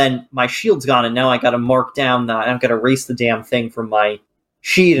 because then my shield's gone and now I got to mark down that I've got to erase the damn thing from my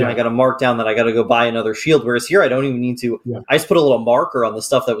sheet, and I got to mark down that I got to go buy another shield. Whereas here, I don't even need to. Yeah. I just put a little marker on the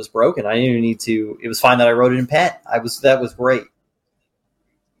stuff that was broken. I didn't even need to. It was fine that I wrote it in pen. That was great.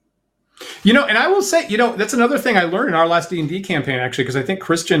 And I will say, that's another thing I learned in our last D&D campaign, actually, because I think,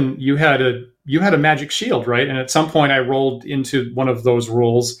 Christian, you had a magic shield, right? And at some point, I rolled into one of those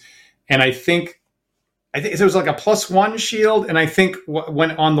rules, and I think there was like a +1 shield, and I think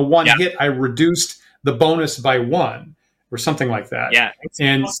when on the one hit, I reduced the bonus by 1. Or something like that. Yeah.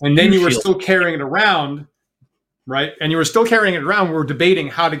 And then you were still carrying it around, right? And you were still carrying it around. We were debating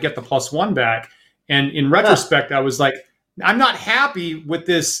how to get the +1 back. And in retrospect, I was like, I'm not happy with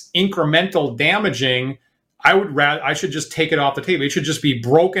this incremental damaging. I should just take it off the table. It should just be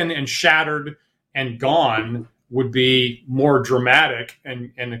broken and shattered and gone, would be more dramatic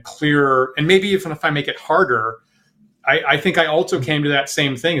and a clearer. And maybe even if I make it harder, I think I also came to that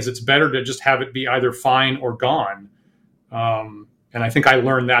same thing, is it's better to just have it be either fine or gone. And I think I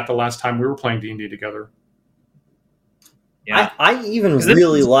learned that the last time we were playing D&D together. Yeah, I even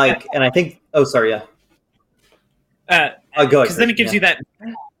really like, and I think. Oh, sorry, yeah. Go ahead. Because then it gives you that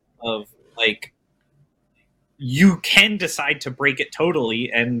of like, you can decide to break it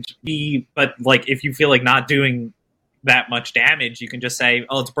totally, but like if you feel like not doing that much damage, you can just say,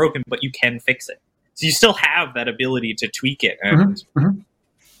 "Oh, it's broken," but you can fix it. So you still have that ability to tweak it and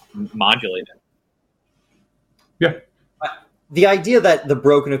modulate it. Yeah. The idea that the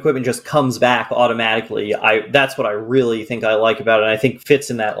broken equipment just comes back automatically, that's what I really think I like about it. And I think fits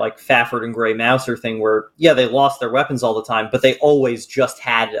in that like Fafford and Grey Mouser thing where, they lost their weapons all the time, but they always just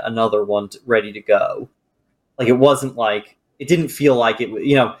had another one ready to go. Like it wasn't like, it didn't feel like it,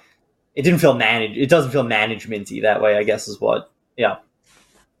 it didn't feel managed. It doesn't feel management-y that way, I guess is what, yeah.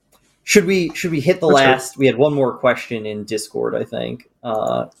 Should we hit the last? We had one more question in Discord, I think.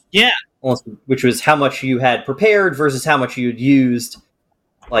 Yeah. Which was how much you had prepared versus how much you had used.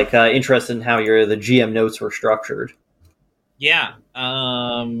 Like, interested in how the GM notes were structured. Yeah.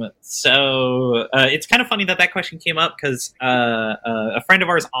 So it's kind of funny that question came up because a friend of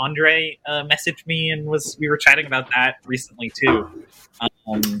ours, Andre, messaged me and we were chatting about that recently too.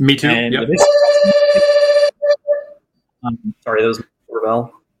 Me too. Yep. Sorry, that was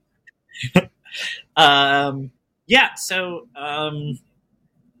Rebel. So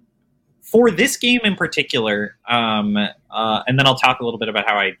for this game in particular, and then I'll talk a little bit about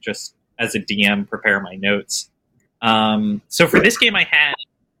how I just, as a DM, prepare my notes. So for this game, I had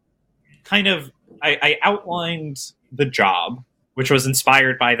I outlined the job, which was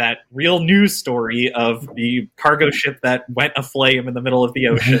inspired by that real news story of the cargo ship that went aflame in the middle of the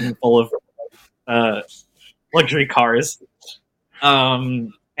ocean full of luxury cars.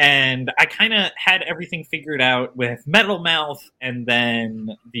 And I kind of had everything figured out with Metal Mouth, and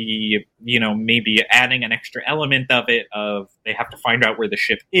then maybe adding an extra element of it of they have to find out where the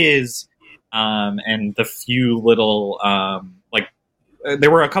ship is, and the few little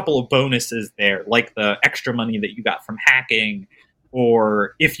there were a couple of bonuses there, like the extra money that you got from hacking,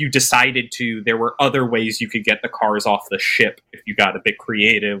 or if you decided to, there were other ways you could get the cars off the ship if you got a bit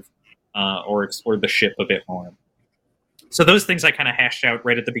creative or explored the ship a bit more. So those things I kind of hashed out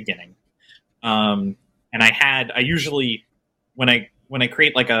right at the beginning. And I usually, when I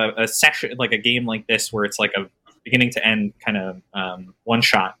create like a session, like a game like this, where it's like a beginning to end kind of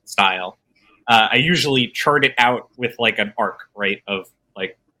one-shot style, I usually chart it out with like an arc, right? Of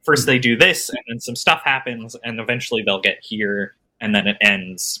like, first they do this, and then some stuff happens, and eventually they'll get here, and then it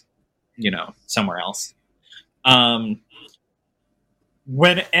ends, somewhere else. So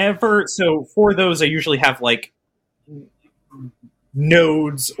for those, I usually have like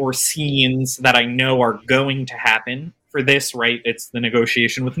nodes or scenes that I know are going to happen. For this, right, it's the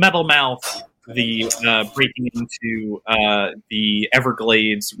negotiation with Metal Mouth, the breaking into the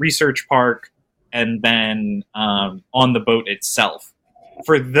Everglades Research Park, and then on the boat itself.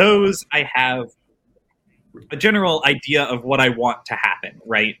 For those, I have a general idea of what I want to happen,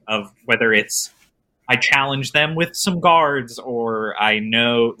 right? Of whether it's I challenge them with some guards, or I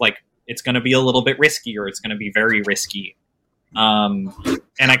know like it's going to be a little bit risky, or it's going to be very risky. And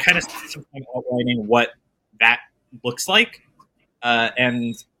I kind of spent some time outlining what that looks like.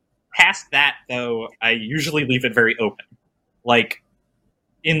 And past that, though, I usually leave it very open. Like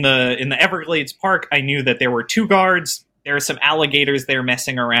in the Everglades Park, I knew that there were 2 guards. There are some alligators there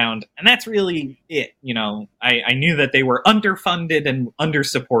messing around, and that's really it. You know, I knew that they were underfunded and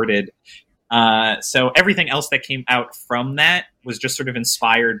undersupported. So everything else that came out from that was just sort of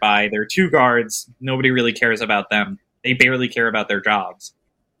inspired by their 2 guards. Nobody really cares about them. They barely care about their jobs.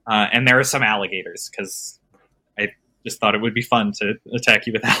 And there are some alligators, because I just thought it would be fun to attack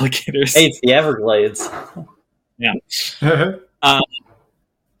you with alligators. Hey, it's the Everglades. Yeah.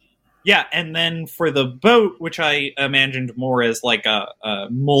 Yeah, and then for the boat, which I imagined more as like a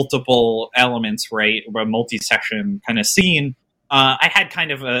multiple elements, right, or a multi-section kind of scene, I had kind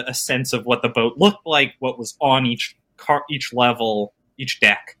of a sense of what the boat looked like, what was on each level, each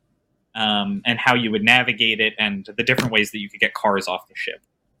deck, and how you would navigate it, and the different ways that you could get cars off the ship.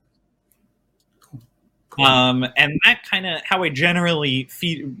 Cool. And that kind of how I generally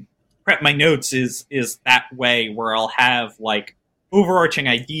prep my notes is that way, where I'll have like overarching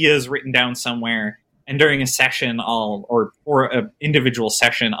ideas written down somewhere, and during a session or an individual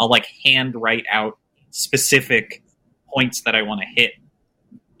session, I'll like hand write out specific points that I want to hit,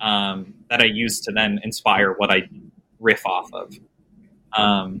 that I use to then inspire what I riff off of.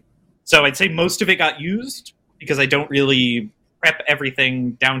 So I'd say most of it got used, because I don't really prep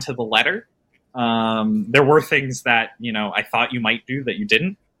everything down to the letter. There were things that, you know, I thought you might do that you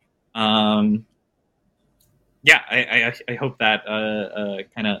didn't. Yeah, I hope that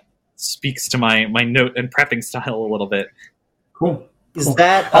kind of speaks to my note and prepping style a little bit. Cool. Is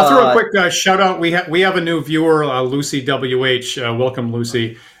that? I'll throw a quick shout out. We have a new viewer, Lucy WH. Welcome,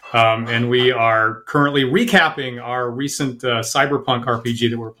 Lucy. And we are currently recapping our recent Cyberpunk RPG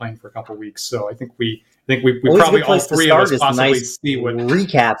that we're playing for a couple of weeks. So I think we probably all 3 of us possibly see what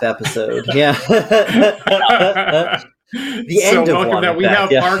recap episode. Yeah. The end of welcome one.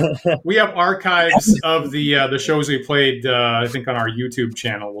 That we have archives of the shows we played. I think on our YouTube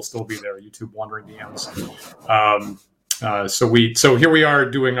channel will still be there. YouTube Wandering DMs. So here we are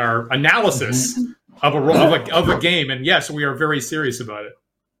doing our analysis of a game, and yes, we are very serious about it.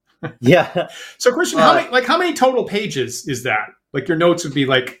 Yeah. So Christian, how many total pages is that? Like your notes would be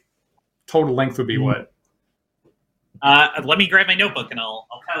like total length would be what? Let me grab my notebook and I'll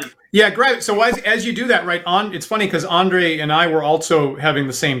tell you. Yeah, grab. So as you do that, right? It's funny because Andre and I were also having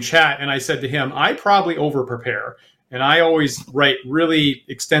the same chat, and I said to him, I probably over prepare, and I always write really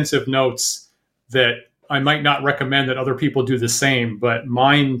extensive notes that I might not recommend that other people do the same, but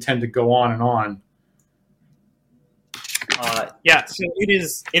mine tend to go on and on. Yeah, so it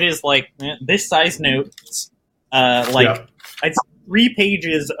is like this size notes, I'd say 3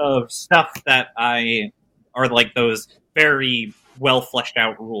 pages of stuff that I are like those very well fleshed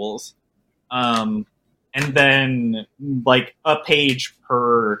out rules, and then like a page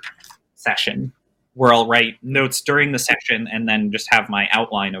per session where I'll write notes during the session and then just have my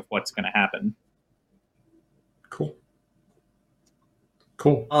outline of what's going to happen. Cool.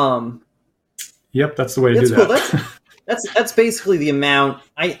 Yep, that's the way to do that. Cool. That's basically the amount.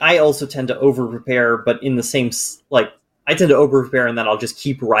 I also tend to over prepare, but in the same I tend to over prepare, and then I'll just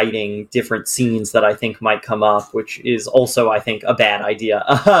keep writing different scenes that I think might come up, which is also, I think, a bad idea.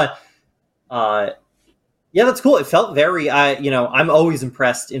 Yeah, that's cool. It felt very, I'm always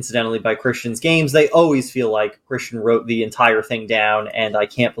impressed, incidentally, by Christian's games. They always feel like Christian wrote the entire thing down, and I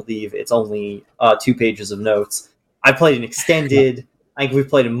can't believe it's only 2 pages of notes. I played an extended. I think we've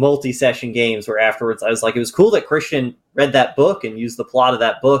played in multi-session games where afterwards I was like, it was cool that Christian read that book and used the plot of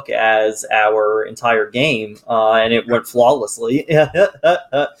that book as our entire game, and it went flawlessly.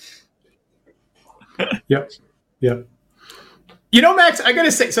 Yep. You know, Max, I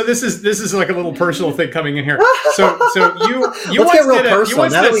gotta say, so this is like a little personal thing coming in here. So you let's get real personal.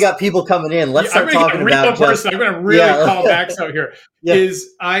 Now that we got people coming in, let's start talking about. I'm gonna really call Max out here. Yeah.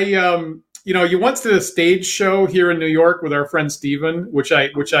 Is you once did a stage show here in New York with our friend Steven, which I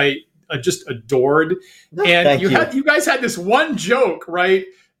just adored. And you guys had this one joke, right?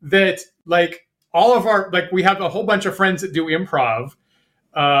 That like all of our, like we have a whole bunch of friends that do improv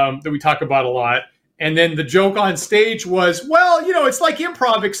that we talk about a lot. And then the joke on stage was, well, it's like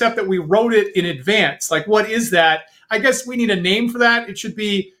improv, except that we wrote it in advance. Like, what is that? I guess we need a name for that. It should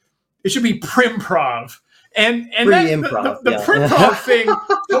be Primprov. And then the Primprov thing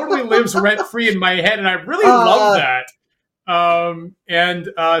totally lives rent free in my head, and I really love that.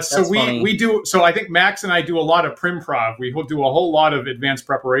 So we do. So I think Max and I do a lot of Primprov. We do a whole lot of advanced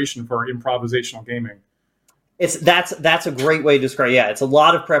preparation for improvisational gaming. That's a great way to describe. Yeah, it's a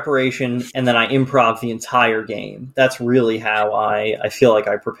lot of preparation, and then I improv the entire game. That's really how I feel like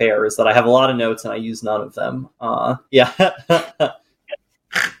I prepare. Is that I have a lot of notes and I use none of them. Yeah.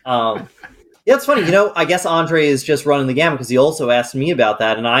 Yeah, it's funny. I guess Andre is just running the gamut because he also asked me about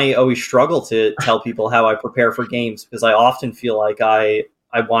that, and I always struggle to tell people how I prepare for games because I often feel like I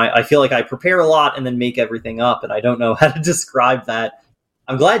feel like I prepare a lot and then make everything up, and I don't know how to describe that.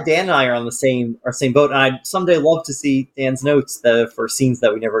 I'm glad Dan and I are on the same boat, and I'd someday love to see Dan's notes for scenes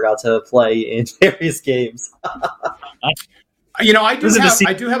that we never got to play in various games. I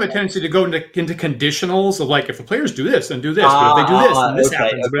do have a tendency to go into conditionals of like, if the players do this, then do this. But if they do this, then this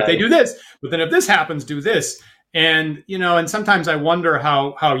happens. But if they do this, but then if this happens, do this. And and sometimes I wonder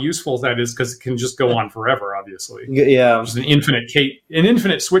how useful that is because it can just go on forever. Obviously, yeah, just an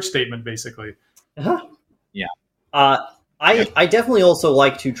infinite switch statement, basically. Uh-huh. Yeah. I definitely also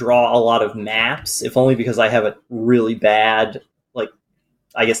like to draw a lot of maps, if only because I have a really bad,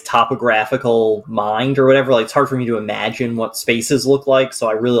 I guess, topographical mind or whatever. Like, it's hard for me to imagine what spaces look like, so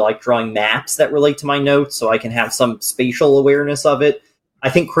I really like drawing maps that relate to my notes so I can have some spatial awareness of it.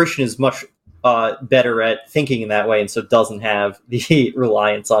 I think Christian is much better at thinking in that way, and so doesn't have the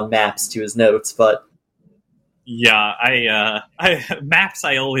reliance on maps to his notes, but... Yeah, I maps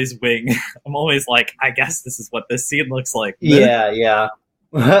I always wing. I'm always like, I guess this is what this scene looks like. Yeah.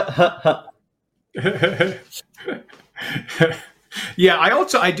 Yeah,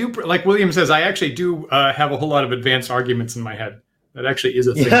 I do, like William says, I actually do have a whole lot of advanced arguments in my head. That actually is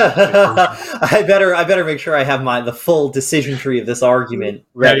a thing. I better make sure I have the full decision tree of this argument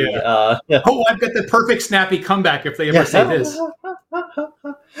ready. Yeah. Oh, I've got the perfect snappy comeback if they ever say this.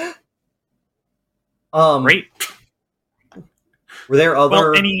 Great. Were there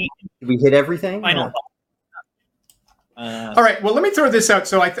other? Did we hit everything? Final. All right. Well, let me throw this out.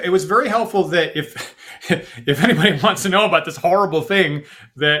 So it was very helpful that if anybody wants to know about this horrible thing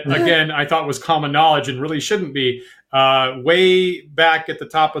that, again, I thought was common knowledge and really shouldn't be, way back at the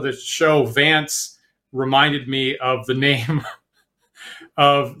top of the show, Vance reminded me of the name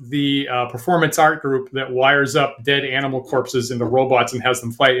of the performance art group that wires up dead animal corpses into robots and has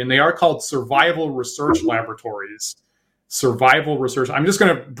them fight. And they are called Survival Research Laboratories. Survival Research. I'm just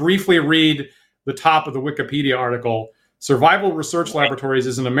going to briefly read the top of the Wikipedia article. Survival Research Laboratories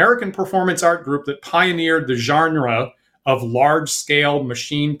is an American performance art group that pioneered the genre of large-scale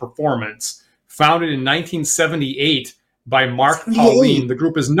machine performance. Founded in 1978 by Mark Pauline, the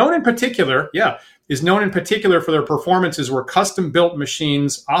group is known in particular for their performances where custom-built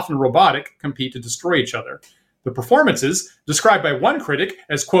machines, often robotic, compete to destroy each other. The performances, described by one critic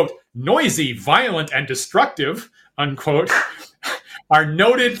as, quote, noisy, violent, and destructive, unquote, are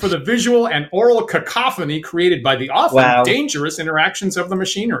noted for the visual and oral cacophony created by the often dangerous interactions of the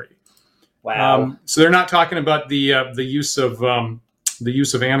machinery. Wow! So they're not talking about the use of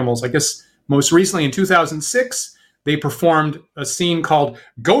animals. I guess most recently in 2006, they performed a scene called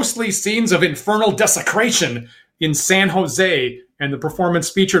 "Ghostly Scenes of Infernal Desecration" in San Jose, and the performance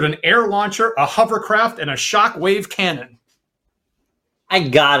featured an air launcher, a hovercraft, and a shockwave cannon. I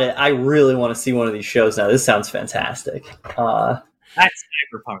got it. I really want to see one of these shows now. This sounds fantastic. That's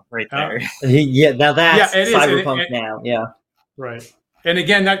cyberpunk right there. Yeah, now that's cyberpunk it, now. Yeah. Right. And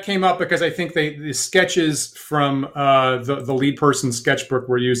again, that came up because I think the sketches from the lead person's sketchbook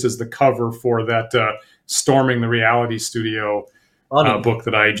were used as the cover for that Storming the Reality Studio book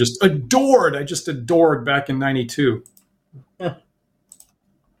that I just adored. Back in '92. So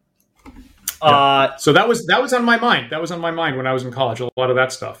that was on my mind. That was on my mind when I was in college. A lot of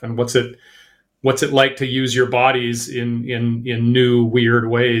that stuff, and what's it like to use your bodies in new weird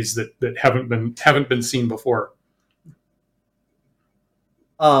ways that haven't been seen before.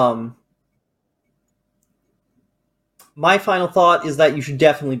 My final thought is that you should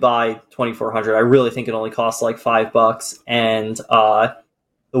definitely buy 2400. I really think it only costs like $5, and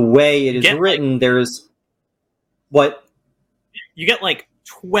the way it is written, there's what you get like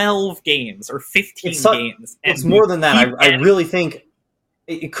 12 games or 15 games. It's more than that. I really think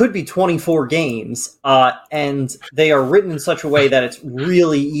it could be 24 games, and they are written in such a way that it's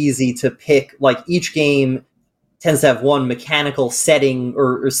really easy to pick. Like, each game tends to have one mechanical setting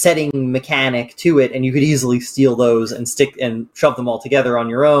or setting mechanic to it, and you could easily steal those and shove them all together on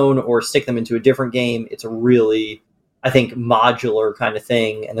your own or stick them into a different game. It's a really, I think, modular kind of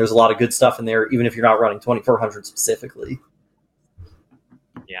thing, and there's a lot of good stuff in there, even if you're not running 2400 specifically.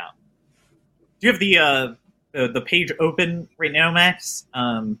 Yeah. Do you have the page open right now, Max?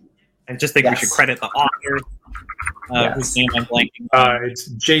 I just think we should credit the author, whose name I'm blanking on. It's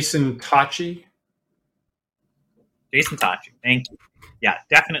Jason Tachi. Jason Tachi, thank you. yeah,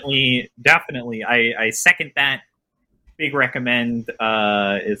 definitely. I second that. Big recommend.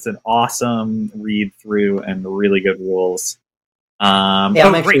 It's an awesome read through and really good rules. I'm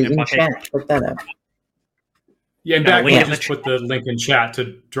actually in chat. Check that out. Yeah, and back I just put the link in chat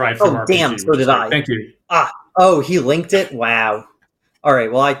to Drive Through RPG. Damn, so did I. Thank you. He linked it? Wow. All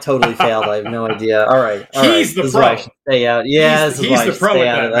right, well, I totally failed. I have no idea. All right. He's the pro. I should stay out. Yeah, he's the pro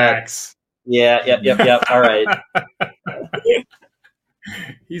at that, Max. Yeah, yep. All right.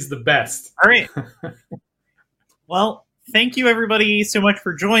 He's the best. All right. Well, thank you, everybody, so much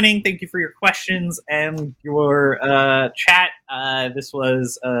for joining. Thank you for your questions and your chat. This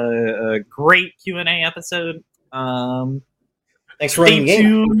was a great Q&A episode. Thanks for running the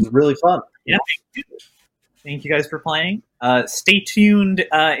game. It was really fun. Yeah, thank you guys for playing. Stay tuned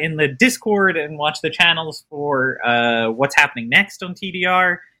in the Discord and watch the channels for what's happening next on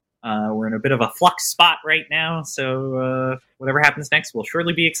TDR. We're in a bit of a flux spot right now, so whatever happens next will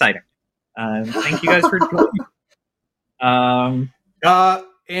surely be exciting. Thank you guys for joining.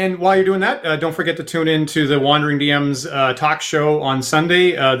 And while you're doing that, don't forget to tune in to the Wandering DMs talk show on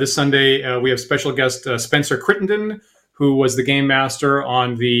Sunday. This Sunday, we have special guest Spencer Crittenden, who was the game master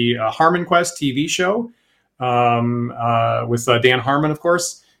on the Harmon Quest TV show with Dan Harmon, of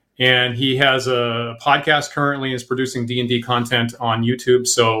course. And he has a podcast currently and is producing D&D content on YouTube.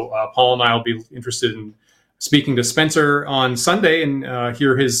 So Paul and I will be interested in speaking to Spencer on Sunday and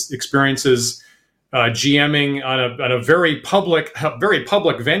hear his experiences GMing on a very public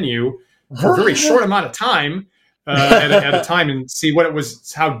venue for a very short amount of time at a time, and see what it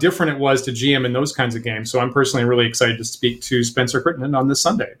was, how different it was to GM in those kinds of games. So I'm personally really excited to speak to Spencer Crittenden on this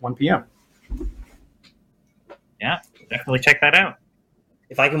Sunday, 1 p.m. Yeah, definitely check that out.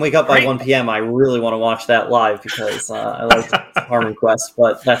 If I can wake up by 1 p.m., I really want to watch that live because I like Harmon Quest,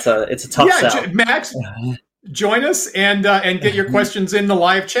 but it's a tough sell. Max, join us and get your questions in the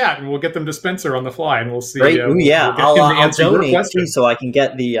live chat, and we'll get them to Spencer on the fly, and we'll see. Great. I'll donate too, so I can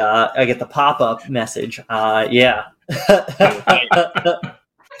get the pop-up message. Yeah.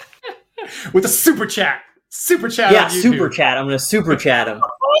 With a super chat. Yeah, super chat. I'm going to super chat him.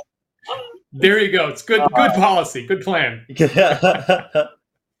 There you go. It's good policy. Good plan.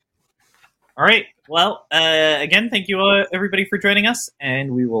 All right. Well, again, thank you everybody for joining us,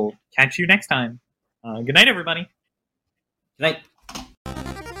 and we will catch you next time. Good night, everybody. Good night.